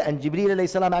Jibreel, and Jibreel alayhi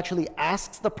salam actually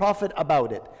asks the Prophet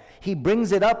about it. He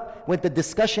brings it up with the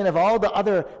discussion of all the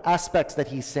other aspects that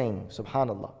he's saying.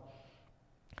 Subhanallah.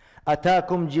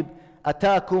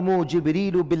 أتاكم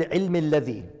جبريل بالعلم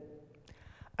الذي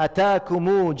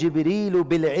أتاكم جبريل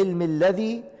بالعلم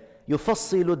الذي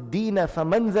يفصل الدين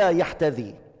فمن ذا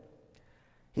يحتذي.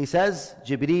 He says,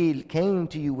 Jibreel came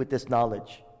to you with this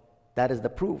knowledge. That is the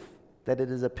proof that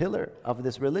it is a pillar of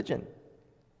this religion.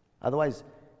 Otherwise,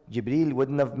 Jibreel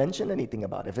wouldn't have mentioned anything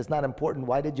about it. If it's not important,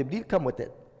 why did Jibreel come with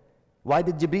it? Why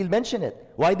did Jibreel mention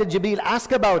it? Why did Jibreel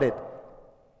ask about it?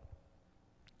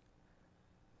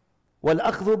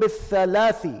 وَالْأَخْذُ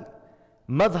بِالثَّلَاثِ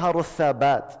مَظْهَرُ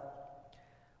الثَّبَاتِ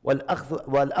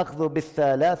وَالْأَخْذُ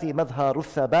بِالثَّلَاثِ مَظْهَرُ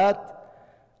الثَّبَاتِ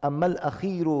أَمَّا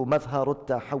الْأَخِيرُ مَظْهَرُ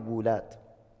التَّحَوُّلَاتِ.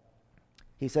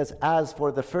 He says, as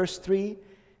for the first three,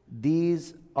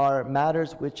 these are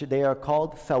matters which they are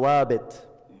called thawabit.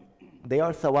 They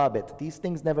are thawabit. These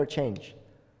things never change.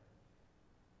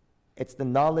 It's the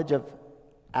knowledge of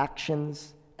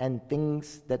actions and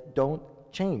things that don't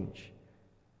change.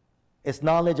 It's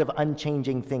knowledge of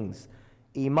unchanging things.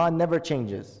 Iman never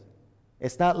changes.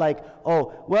 It's not like,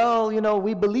 oh, well,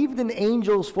 we believed in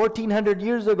angels 1400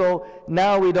 years ago,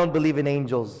 now we don't believe in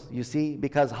angels. You see,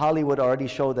 because Hollywood already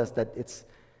showed us that it's,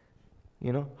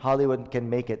 Hollywood can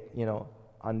make it,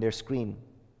 on their screen.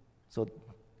 So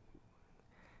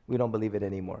we don't believe it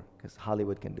anymore because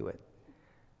Hollywood can do it.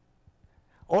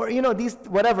 Or, these,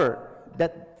 whatever,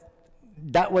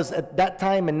 that was at that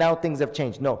time and now things have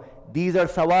changed. No, these are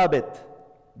thawabit.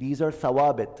 These are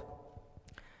thawabit.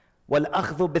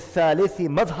 وَالْأَخْذُ بِالثَّالِثِ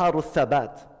مَظْهَرُ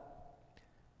الثَّبَاتِ.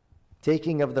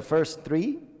 Taking of the first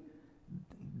three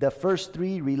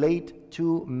relate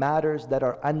to matters that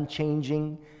are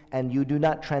unchanging and you do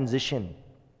not transition.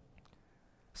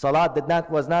 Salat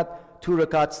was not 2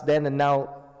 rakats then and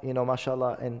now,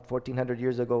 mashallah, and 1400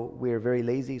 years ago we are very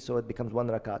lazy, so it becomes 1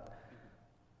 rakat.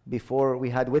 Before we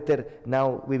had witr,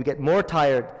 now we get more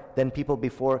tired than people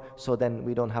before, so then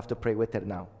we don't have to pray witr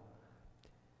now.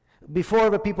 Before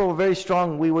the people were very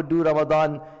strong, we would do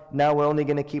Ramadan. Now we're only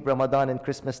going to keep Ramadan in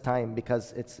Christmas time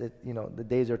because the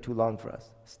days are too long for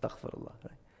us. Astaghfirullah.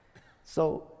 Right?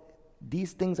 So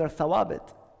these things are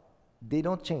thawabit. They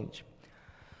don't change.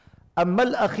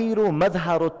 أَمَّا الْأَخِيرُ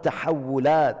مَظْهَرُ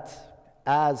التَّحَوُّلَاتِ.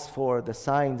 As for the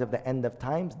signs of the end of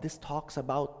times, this talks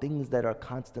about things that are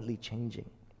constantly changing.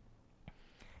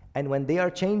 And when they are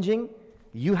changing,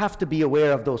 you have to be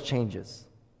aware of those changes.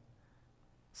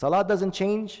 Salat doesn't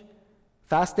change.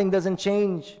 Fasting doesn't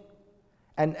change.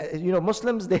 And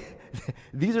Muslims,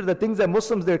 these are the things that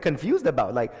Muslims, they're confused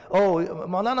about. Like, oh,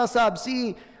 Maulana Sahib,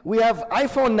 see, we have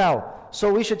iPhone now,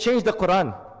 so we should change the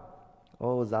Quran.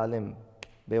 Oh, zalim,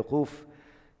 bewqoof.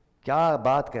 Kya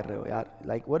baat kar rahe ho, yaar?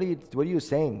 Like, what are you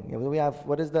saying?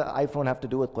 What does the iPhone have to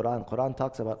do with Quran? Quran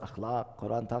talks about akhlaq.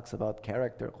 Quran talks about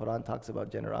character. Quran talks about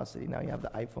generosity. Now you have the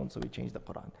iPhone, so we change the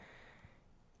Quran.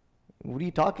 What are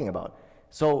you talking about?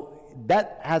 So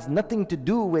that has nothing to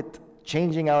do with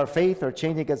changing our faith or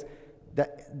changing, because the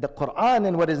Quran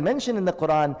and what is mentioned in the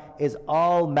Quran is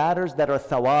all matters that are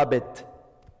thawabit,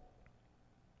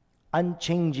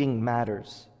 unchanging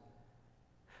matters.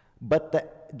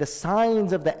 But the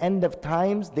signs of the end of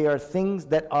times, they are things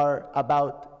that are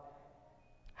about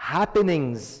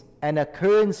happenings and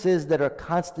occurrences that are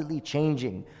constantly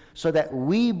changing, so that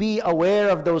we be aware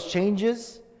of those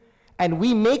changes and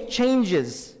we make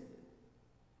changes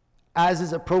as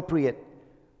is appropriate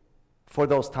for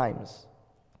those times,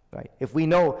 right? If we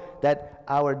know that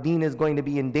our deen is going to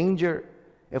be in danger,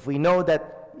 if we know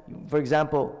that, for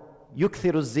example,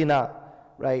 yukthiru zina,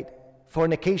 right?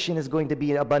 Fornication is going to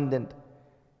be abundant,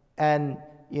 and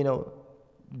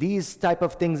these type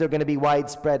of things are going to be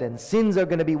widespread, and sins are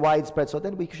going to be widespread. So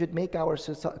then we should make our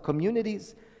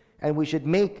communities, and we should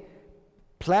make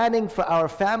planning for our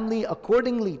family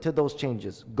accordingly to those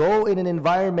changes. Go in an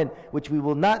environment which we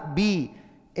will not be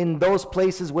in those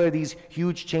places where these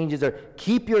huge changes are.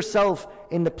 Keep yourself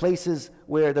in the places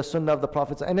where the sunnah of the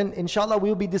Prophet. And then inshallah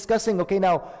we'll be discussing, okay,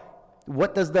 now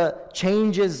what does the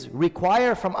changes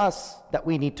require from us that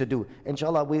we need to do?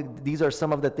 Inshallah, these are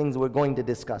some of the things we're going to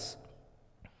discuss.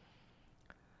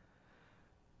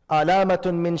 علامة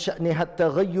من شأنها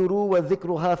التغير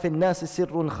وذكرها في الناس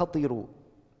سر خطير.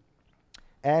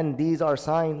 And these are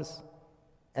signs,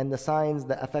 and the signs,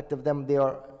 the effect of them, they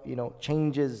are,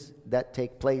 changes that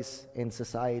take place in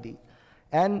society.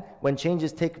 And when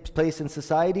changes take place in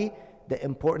society, the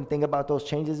important thing about those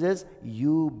changes is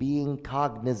you being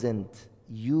cognizant,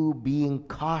 you being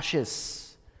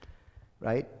cautious,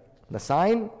 right? The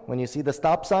sign, when you see the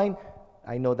stop sign,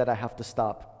 I know that I have to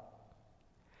stop.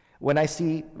 When I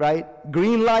see,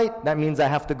 green light, that means I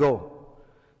have to go.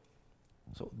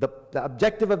 So the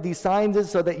objective of these signs is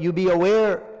so that you be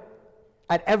aware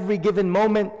at every given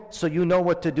moment, so you know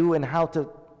what to do and how to,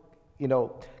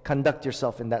 conduct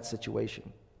yourself in that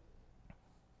situation.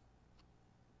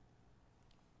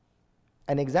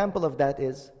 An example of that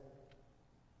is,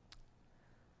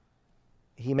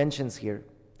 he mentions here,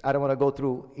 I don't want to go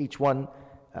through each one.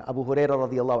 Abu Hurairah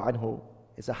radiallahu anhu,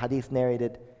 it's a hadith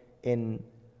narrated in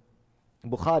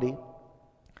Bukhari.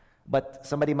 But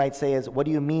somebody might say, what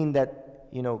do you mean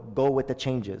that, go with the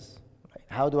changes? Right?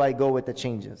 How do I go with the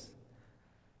changes?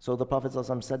 So the Prophet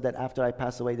ﷺ said that after I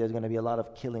pass away, there's going to be a lot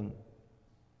of killing.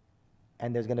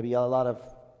 And there's going to be a lot of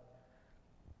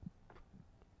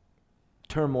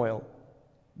turmoil,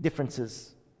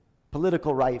 differences,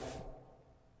 political rife.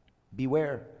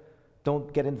 Beware.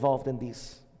 Don't get involved in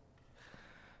these.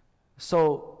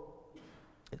 So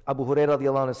Abu Hurairah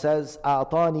radiallahu anhu says,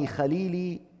 أعطاني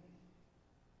خليلي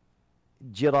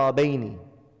جرابين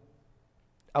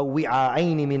أو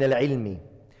وعاءين من العلم.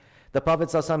 The Prophet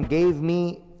ﷺ gave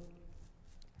me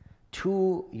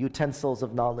 2 utensils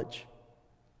of knowledge.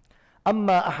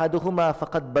 أما أحدهما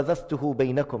فقد بثثته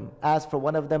بينكم. As for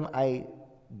one of them, I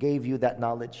gave you that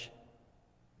knowledge.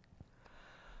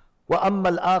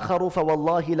 وأما الآخر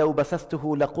فوالله لو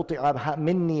بثثته لقطع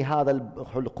مني هذا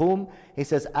الحلقوم. He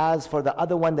says, as for the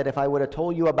other one, that if I would have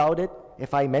told you about it,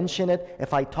 if I mention it,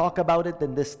 if I talk about it,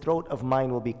 then this throat of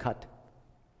mine will be cut.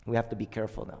 We have to be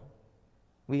careful now.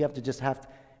 We have to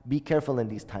be careful in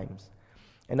these times.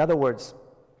 In other words,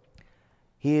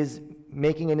 he is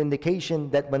making an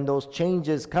indication that when those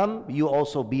changes come, you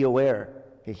also be aware.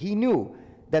 He knew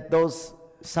that those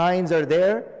signs are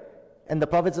there, and the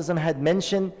Prophet ﷺ had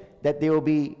mentioned that there will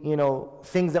be,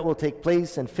 things that will take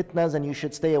place and fitnas, and you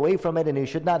should stay away from it, and you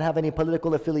should not have any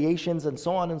political affiliations, and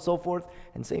so on and so forth.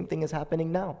 And same thing is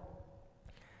happening now.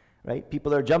 Right?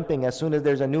 People are jumping as soon as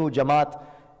there's a new Jamaat.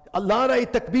 Allah Narai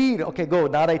Takbir. Okay, go,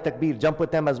 Narai Takbir. Jump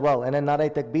with them as well. And then Narai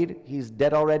Takbir, he's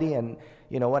dead already, and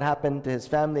what happened to his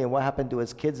family and what happened to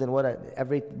his kids, and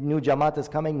every new Jamaat is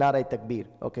coming, Narai Takbir.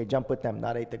 Okay, jump with them,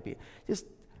 Narai Takbir. Just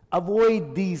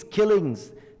avoid these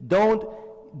killings. Don't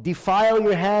defile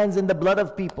your hands in the blood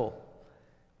of people.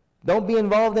 Don't be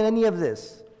involved in any of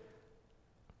this.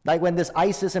 Like when this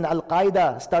ISIS and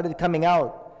Al-Qaeda started coming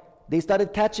out, they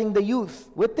started catching the youth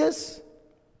with this.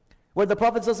 Where the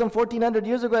Prophet ﷺ 1400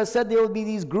 years ago has said there will be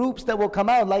these groups that will come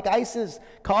out like ISIS,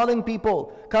 calling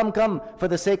people, come, for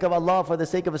the sake of Allah, for the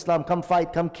sake of Islam, come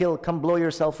fight, come kill, come blow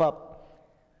yourself up.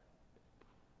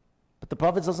 But the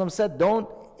Prophet ﷺ said, don't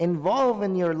involve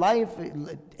in your life,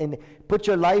 and put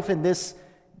your life in this.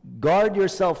 Guard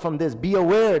yourself from this. Be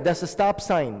aware. That's a stop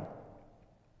sign.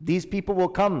 These people will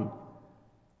come.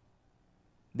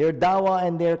 Their dawah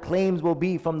and their claims will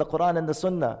be from the Quran and the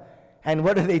Sunnah. And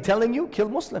what are they telling you? Kill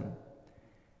Muslim.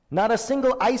 Not a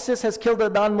single ISIS has killed a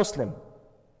non-Muslim,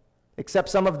 except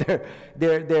some of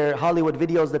their Hollywood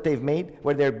videos that they've made,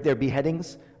 where their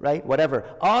beheadings, right? Whatever.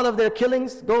 All of their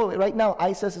killings go right now.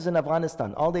 ISIS is in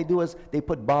Afghanistan. All they do is they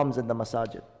put bombs in the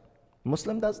masajid.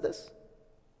 Muslim does this.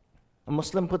 A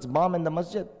Muslim puts bomb in the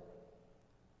masjid.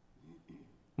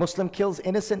 Muslim kills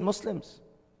innocent Muslims.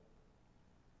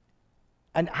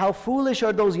 And how foolish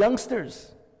are those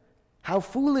youngsters? How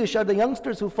foolish are the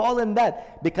youngsters who fall in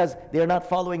that? Because they are not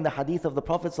following the hadith of the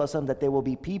Prophet ﷺ, that there will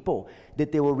be people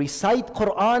that they will recite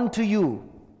Quran to you,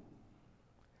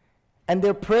 and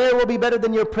their prayer will be better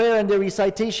than your prayer, and their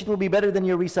recitation will be better than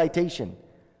your recitation.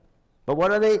 But what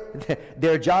are they?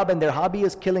 Their job and their hobby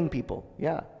is killing people.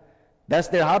 Yeah. That's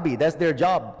their hobby, that's their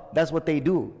job, that's what they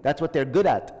do, that's what they're good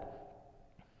at.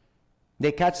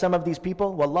 They catch some of these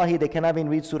people, wallahi, they cannot even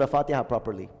read Surah Fatiha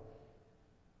properly.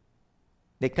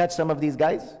 They catch some of these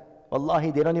guys,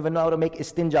 wallahi, they don't even know how to make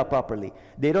istinja properly.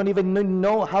 They don't even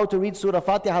know how to read Surah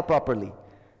Fatiha properly.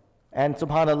 And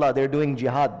subhanallah, they're doing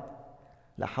jihad.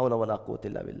 La hawla wa la quwwata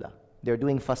illa billah. They're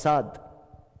doing fasad.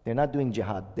 They're not doing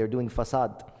jihad, they're doing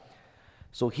fasad.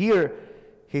 So here,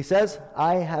 he says,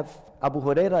 Abu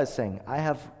Hurairah is saying, I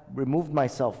have removed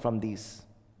myself from these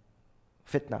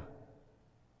fitna.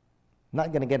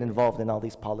 Not going to get involved in all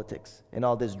these politics, in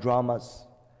all these dramas.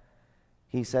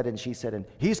 He said and she said, and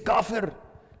he's kafir.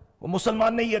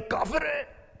 Musliman nahi hai, kafir hai.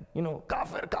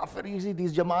 Kafir. You see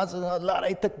these jamaats,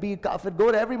 Narai Takbir, kafir.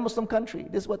 Go to every Muslim country.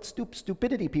 This is what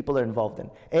stupidity people are involved in.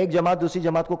 Ek jamaat, dusri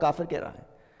jamaat ko kafir keh raha hai.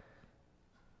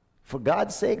 For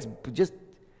God's sakes, just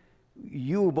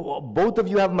both of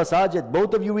you have masajid,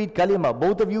 both of you read kalima,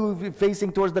 both of you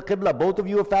facing towards the qibla, both of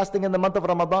you are fasting in the month of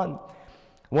Ramadan.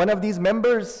 One of these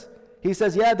members, he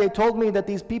says, yeah, they told me that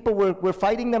these people were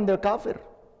fighting them, they're kafir.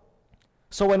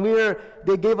 So when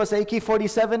they gave us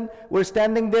AK-47, we're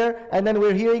standing there, and then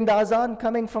we're hearing the azan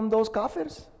coming from those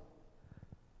kafirs.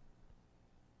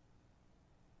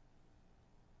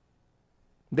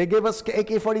 They gave us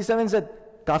AK-47 and said,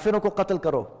 kafiron ko qatl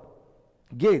karo.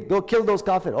 Go kill those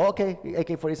kafir. Oh, okay,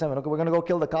 AK-47. Okay, we're going to go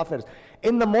kill the kafirs.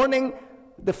 In the morning,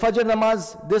 the Fajr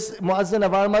namaz, this muazzin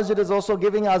of our masjid is also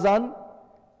giving azan.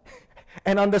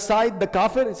 And on the side, the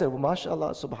kafir, he said, well,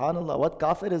 mashallah, subhanallah, what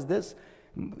kafir is this?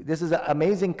 This is an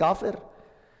amazing kafir.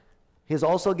 He's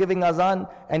also giving azan,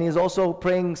 and he's also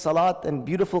praying salat and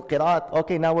beautiful qiraat.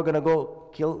 Okay, now we're going to go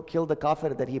kill the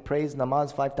kafir that he prays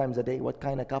namaz 5 times a day. What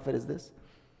kind of kafir is this?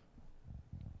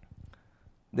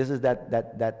 This is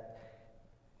that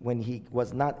when he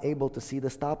was not able to see the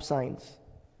stop signs,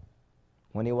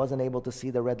 when he wasn't able to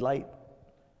see the red light,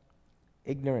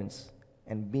 ignorance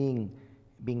and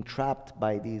being trapped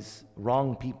by these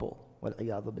wrong people.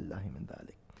 وَالْعِيَاذُ بِاللَّهِ مِنْ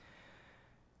ذَلِكَ.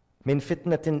 من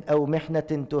فتنة أو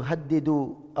محنة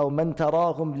تهدد أو من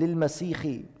تراهم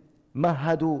للمسيح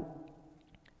مهدوا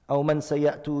أو من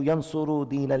سيأتي ينصر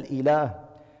دين الإله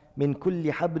من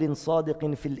كل حبر صادق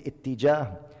في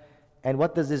الاتجاه. And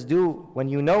what does this do? When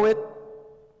you know it,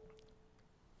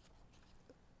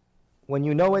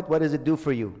 what does it do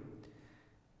for you?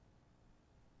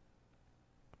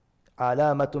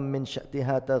 علامة من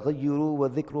شأتها تغير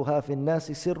وذكرها في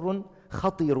الناس سر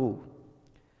خطير.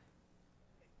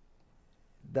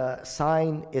 The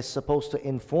sign is supposed to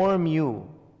inform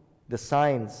you, the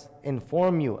signs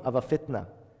inform you of a fitna,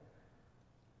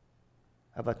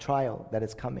 of a trial that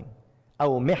is coming.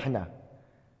 أو محنة,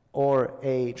 or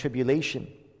a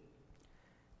tribulation.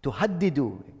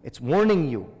 تهدد, it's warning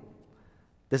you.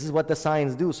 This is what the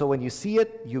signs do. So when you see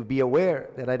it, you be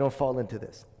aware that I don't fall into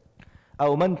this.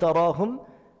 أو من تراهم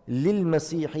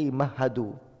للمسيح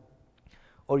مهدوا,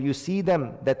 or you see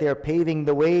them that they are paving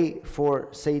the way for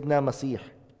Sayyidina Masih,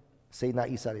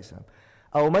 Sayyidina Isa alayhi salam.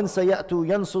 أو من سيأتي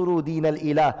ينصر دين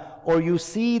الإله, or you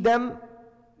see them,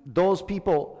 those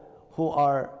people who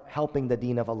are helping the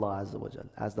deen of Allah Azza wa Jal.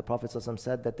 As the Prophet ﷺ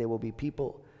said, that there will be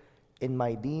people in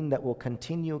my deen that will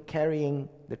continue carrying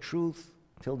the truth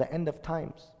till the end of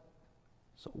times.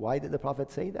 So why did the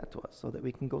Prophet say that to us? So that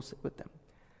we can go sit with them,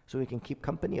 so we can keep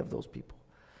company of those people.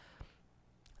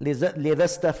 لذا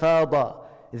استفاض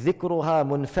ذكرها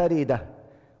منفردة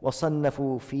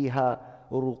وصنفوا فيها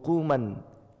رقوما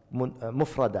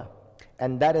مفردة.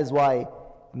 And that is why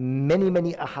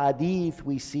many ahadith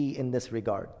we see in this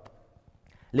regard.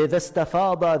 لذا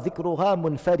استفاض ذكرها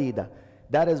منفردة.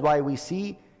 That is why we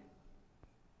see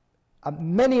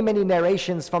many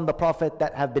narrations from the Prophet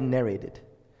that have been narrated.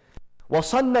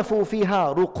 وصنفوا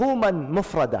فيها رقوما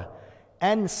مفردة.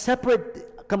 And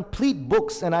separate, complete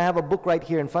books, and I have a book right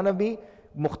here in front of me,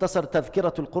 مختصر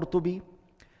تذكرة القرطبي,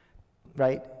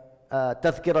 right?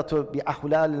 تذكرة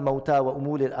بأحوال الموتى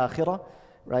وأمور الآخرة,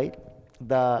 right?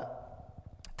 The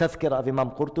تذكرة of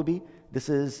Imam Qurtubi. This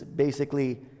is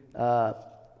basically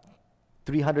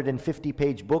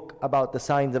 350-page book about the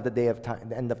signs of the day of time,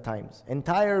 the end of times.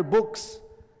 Entire books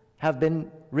have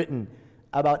been written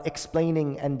about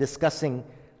explaining and discussing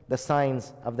the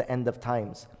signs of the end of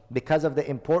times, because of the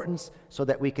importance, so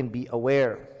that we can be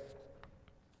aware.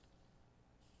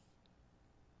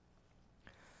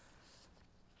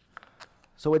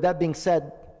 So with that being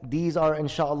said, these are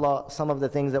inshallah some of the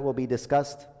things that will be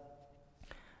discussed.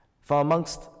 From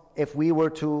amongst, if we were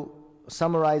to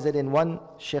summarize it in one,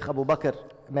 Shaykh Abu Bakr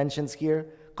mentions here,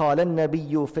 قال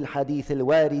النبي في الحديث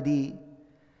الوارد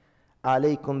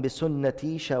عليكم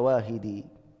بسنتي شواهدي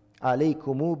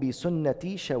عليكم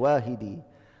بسنتي شواهدي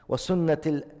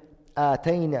وسنة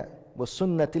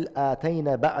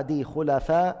الآتين بعدي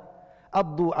خلفاء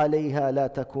أضوا عليها لا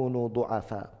تكونوا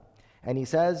ضعفاء. And he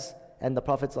says, and the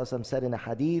Prophet ﷺ said in a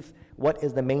hadith, what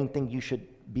is the main thing you should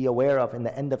be aware of in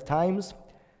the end of times?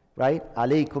 Right?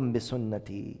 عليكم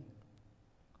بسنتي.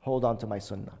 Hold on to my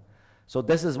sunnah. So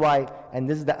this is why, and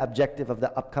this is the objective of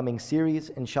the upcoming series,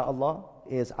 inshallah,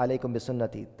 is عليكم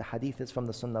بسنتي. The hadith is from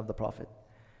the sunnah of the Prophet.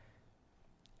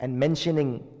 And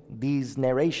mentioning these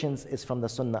narrations is from the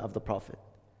sunnah of the Prophet.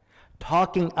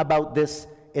 Talking about this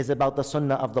is about the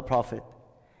sunnah of the Prophet.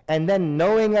 And then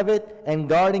knowing of it and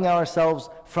guarding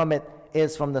ourselves from it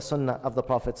is from the sunnah of the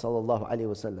Prophet sallallahu alaihi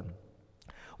wasallam.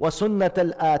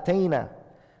 وَسُنَّةَ الْآتَيْنَ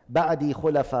بَعْدِي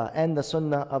خُلَفَاء. And the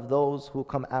sunnah of those who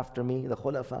come after me, the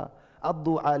khulafa.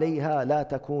 أَضُّوا عَلَيْهَا لَا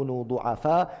تَكُونُوا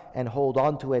ضُعَفَاء. And hold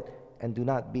on to it and do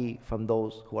not be from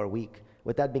those who are weak.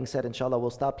 With that being said, inshallah,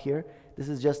 we'll stop here. This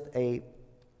is just an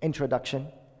introduction.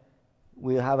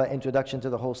 We'll have an introduction to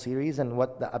the whole series and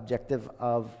what the objective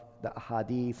of the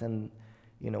hadith, and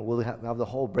we'll have the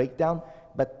whole breakdown.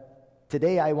 But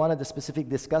today I wanted to specifically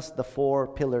discuss the 4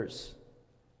 pillars: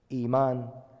 Iman,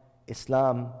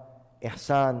 Islam,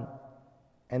 Ihsan,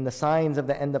 and the signs of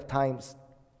the end of times,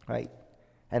 right?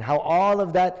 And how all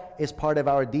of that is part of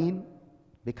our deen,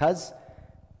 because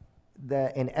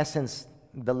in essence,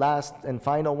 the last and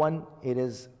final one, it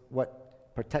is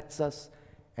what protects us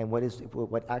and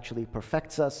what actually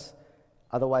perfects us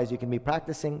Otherwise, you can be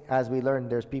practicing. As we learned,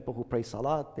 there's people who pray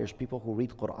salat, there's people who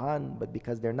read Quran, but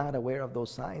because they're not aware of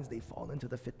those signs, they fall into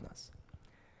the fitnas.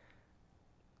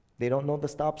 They don't know the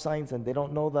stop signs, and they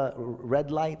don't know the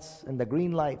red lights and the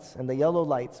green lights and the yellow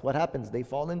lights. What happens? They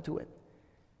fall into it.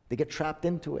 They get trapped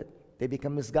into it. They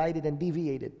become misguided and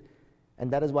deviated.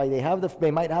 And that is why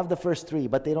they might have the first three,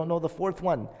 but they don't know the fourth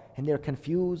one, and they're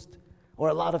confused. Or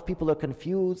a lot of people are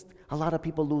confused. A lot of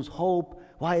people lose hope.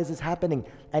 Why is this happening?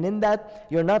 And in that,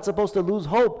 you're not supposed to lose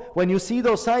hope. When you see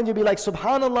those signs, you'll be like,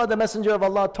 Subhanallah, the Messenger of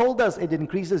Allah told us. It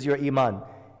increases your iman.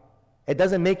 It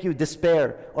doesn't make you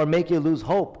despair or make you lose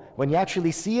hope. When you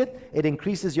actually see it, it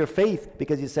increases your faith,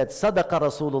 because you said, Sadaqa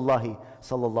Rasulullah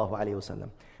sallallahu alayhi wasallam.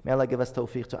 May Allah give us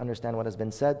tawfiq to understand what has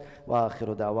been said. Wa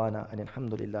akhiru da'wana and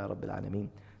alhamdulillah rabbil alameen.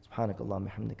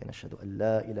 Subhanakallahumma hamdika nashhadu an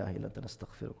la ilaha illa anta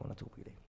nastaghfiruka wa natubu ilayk.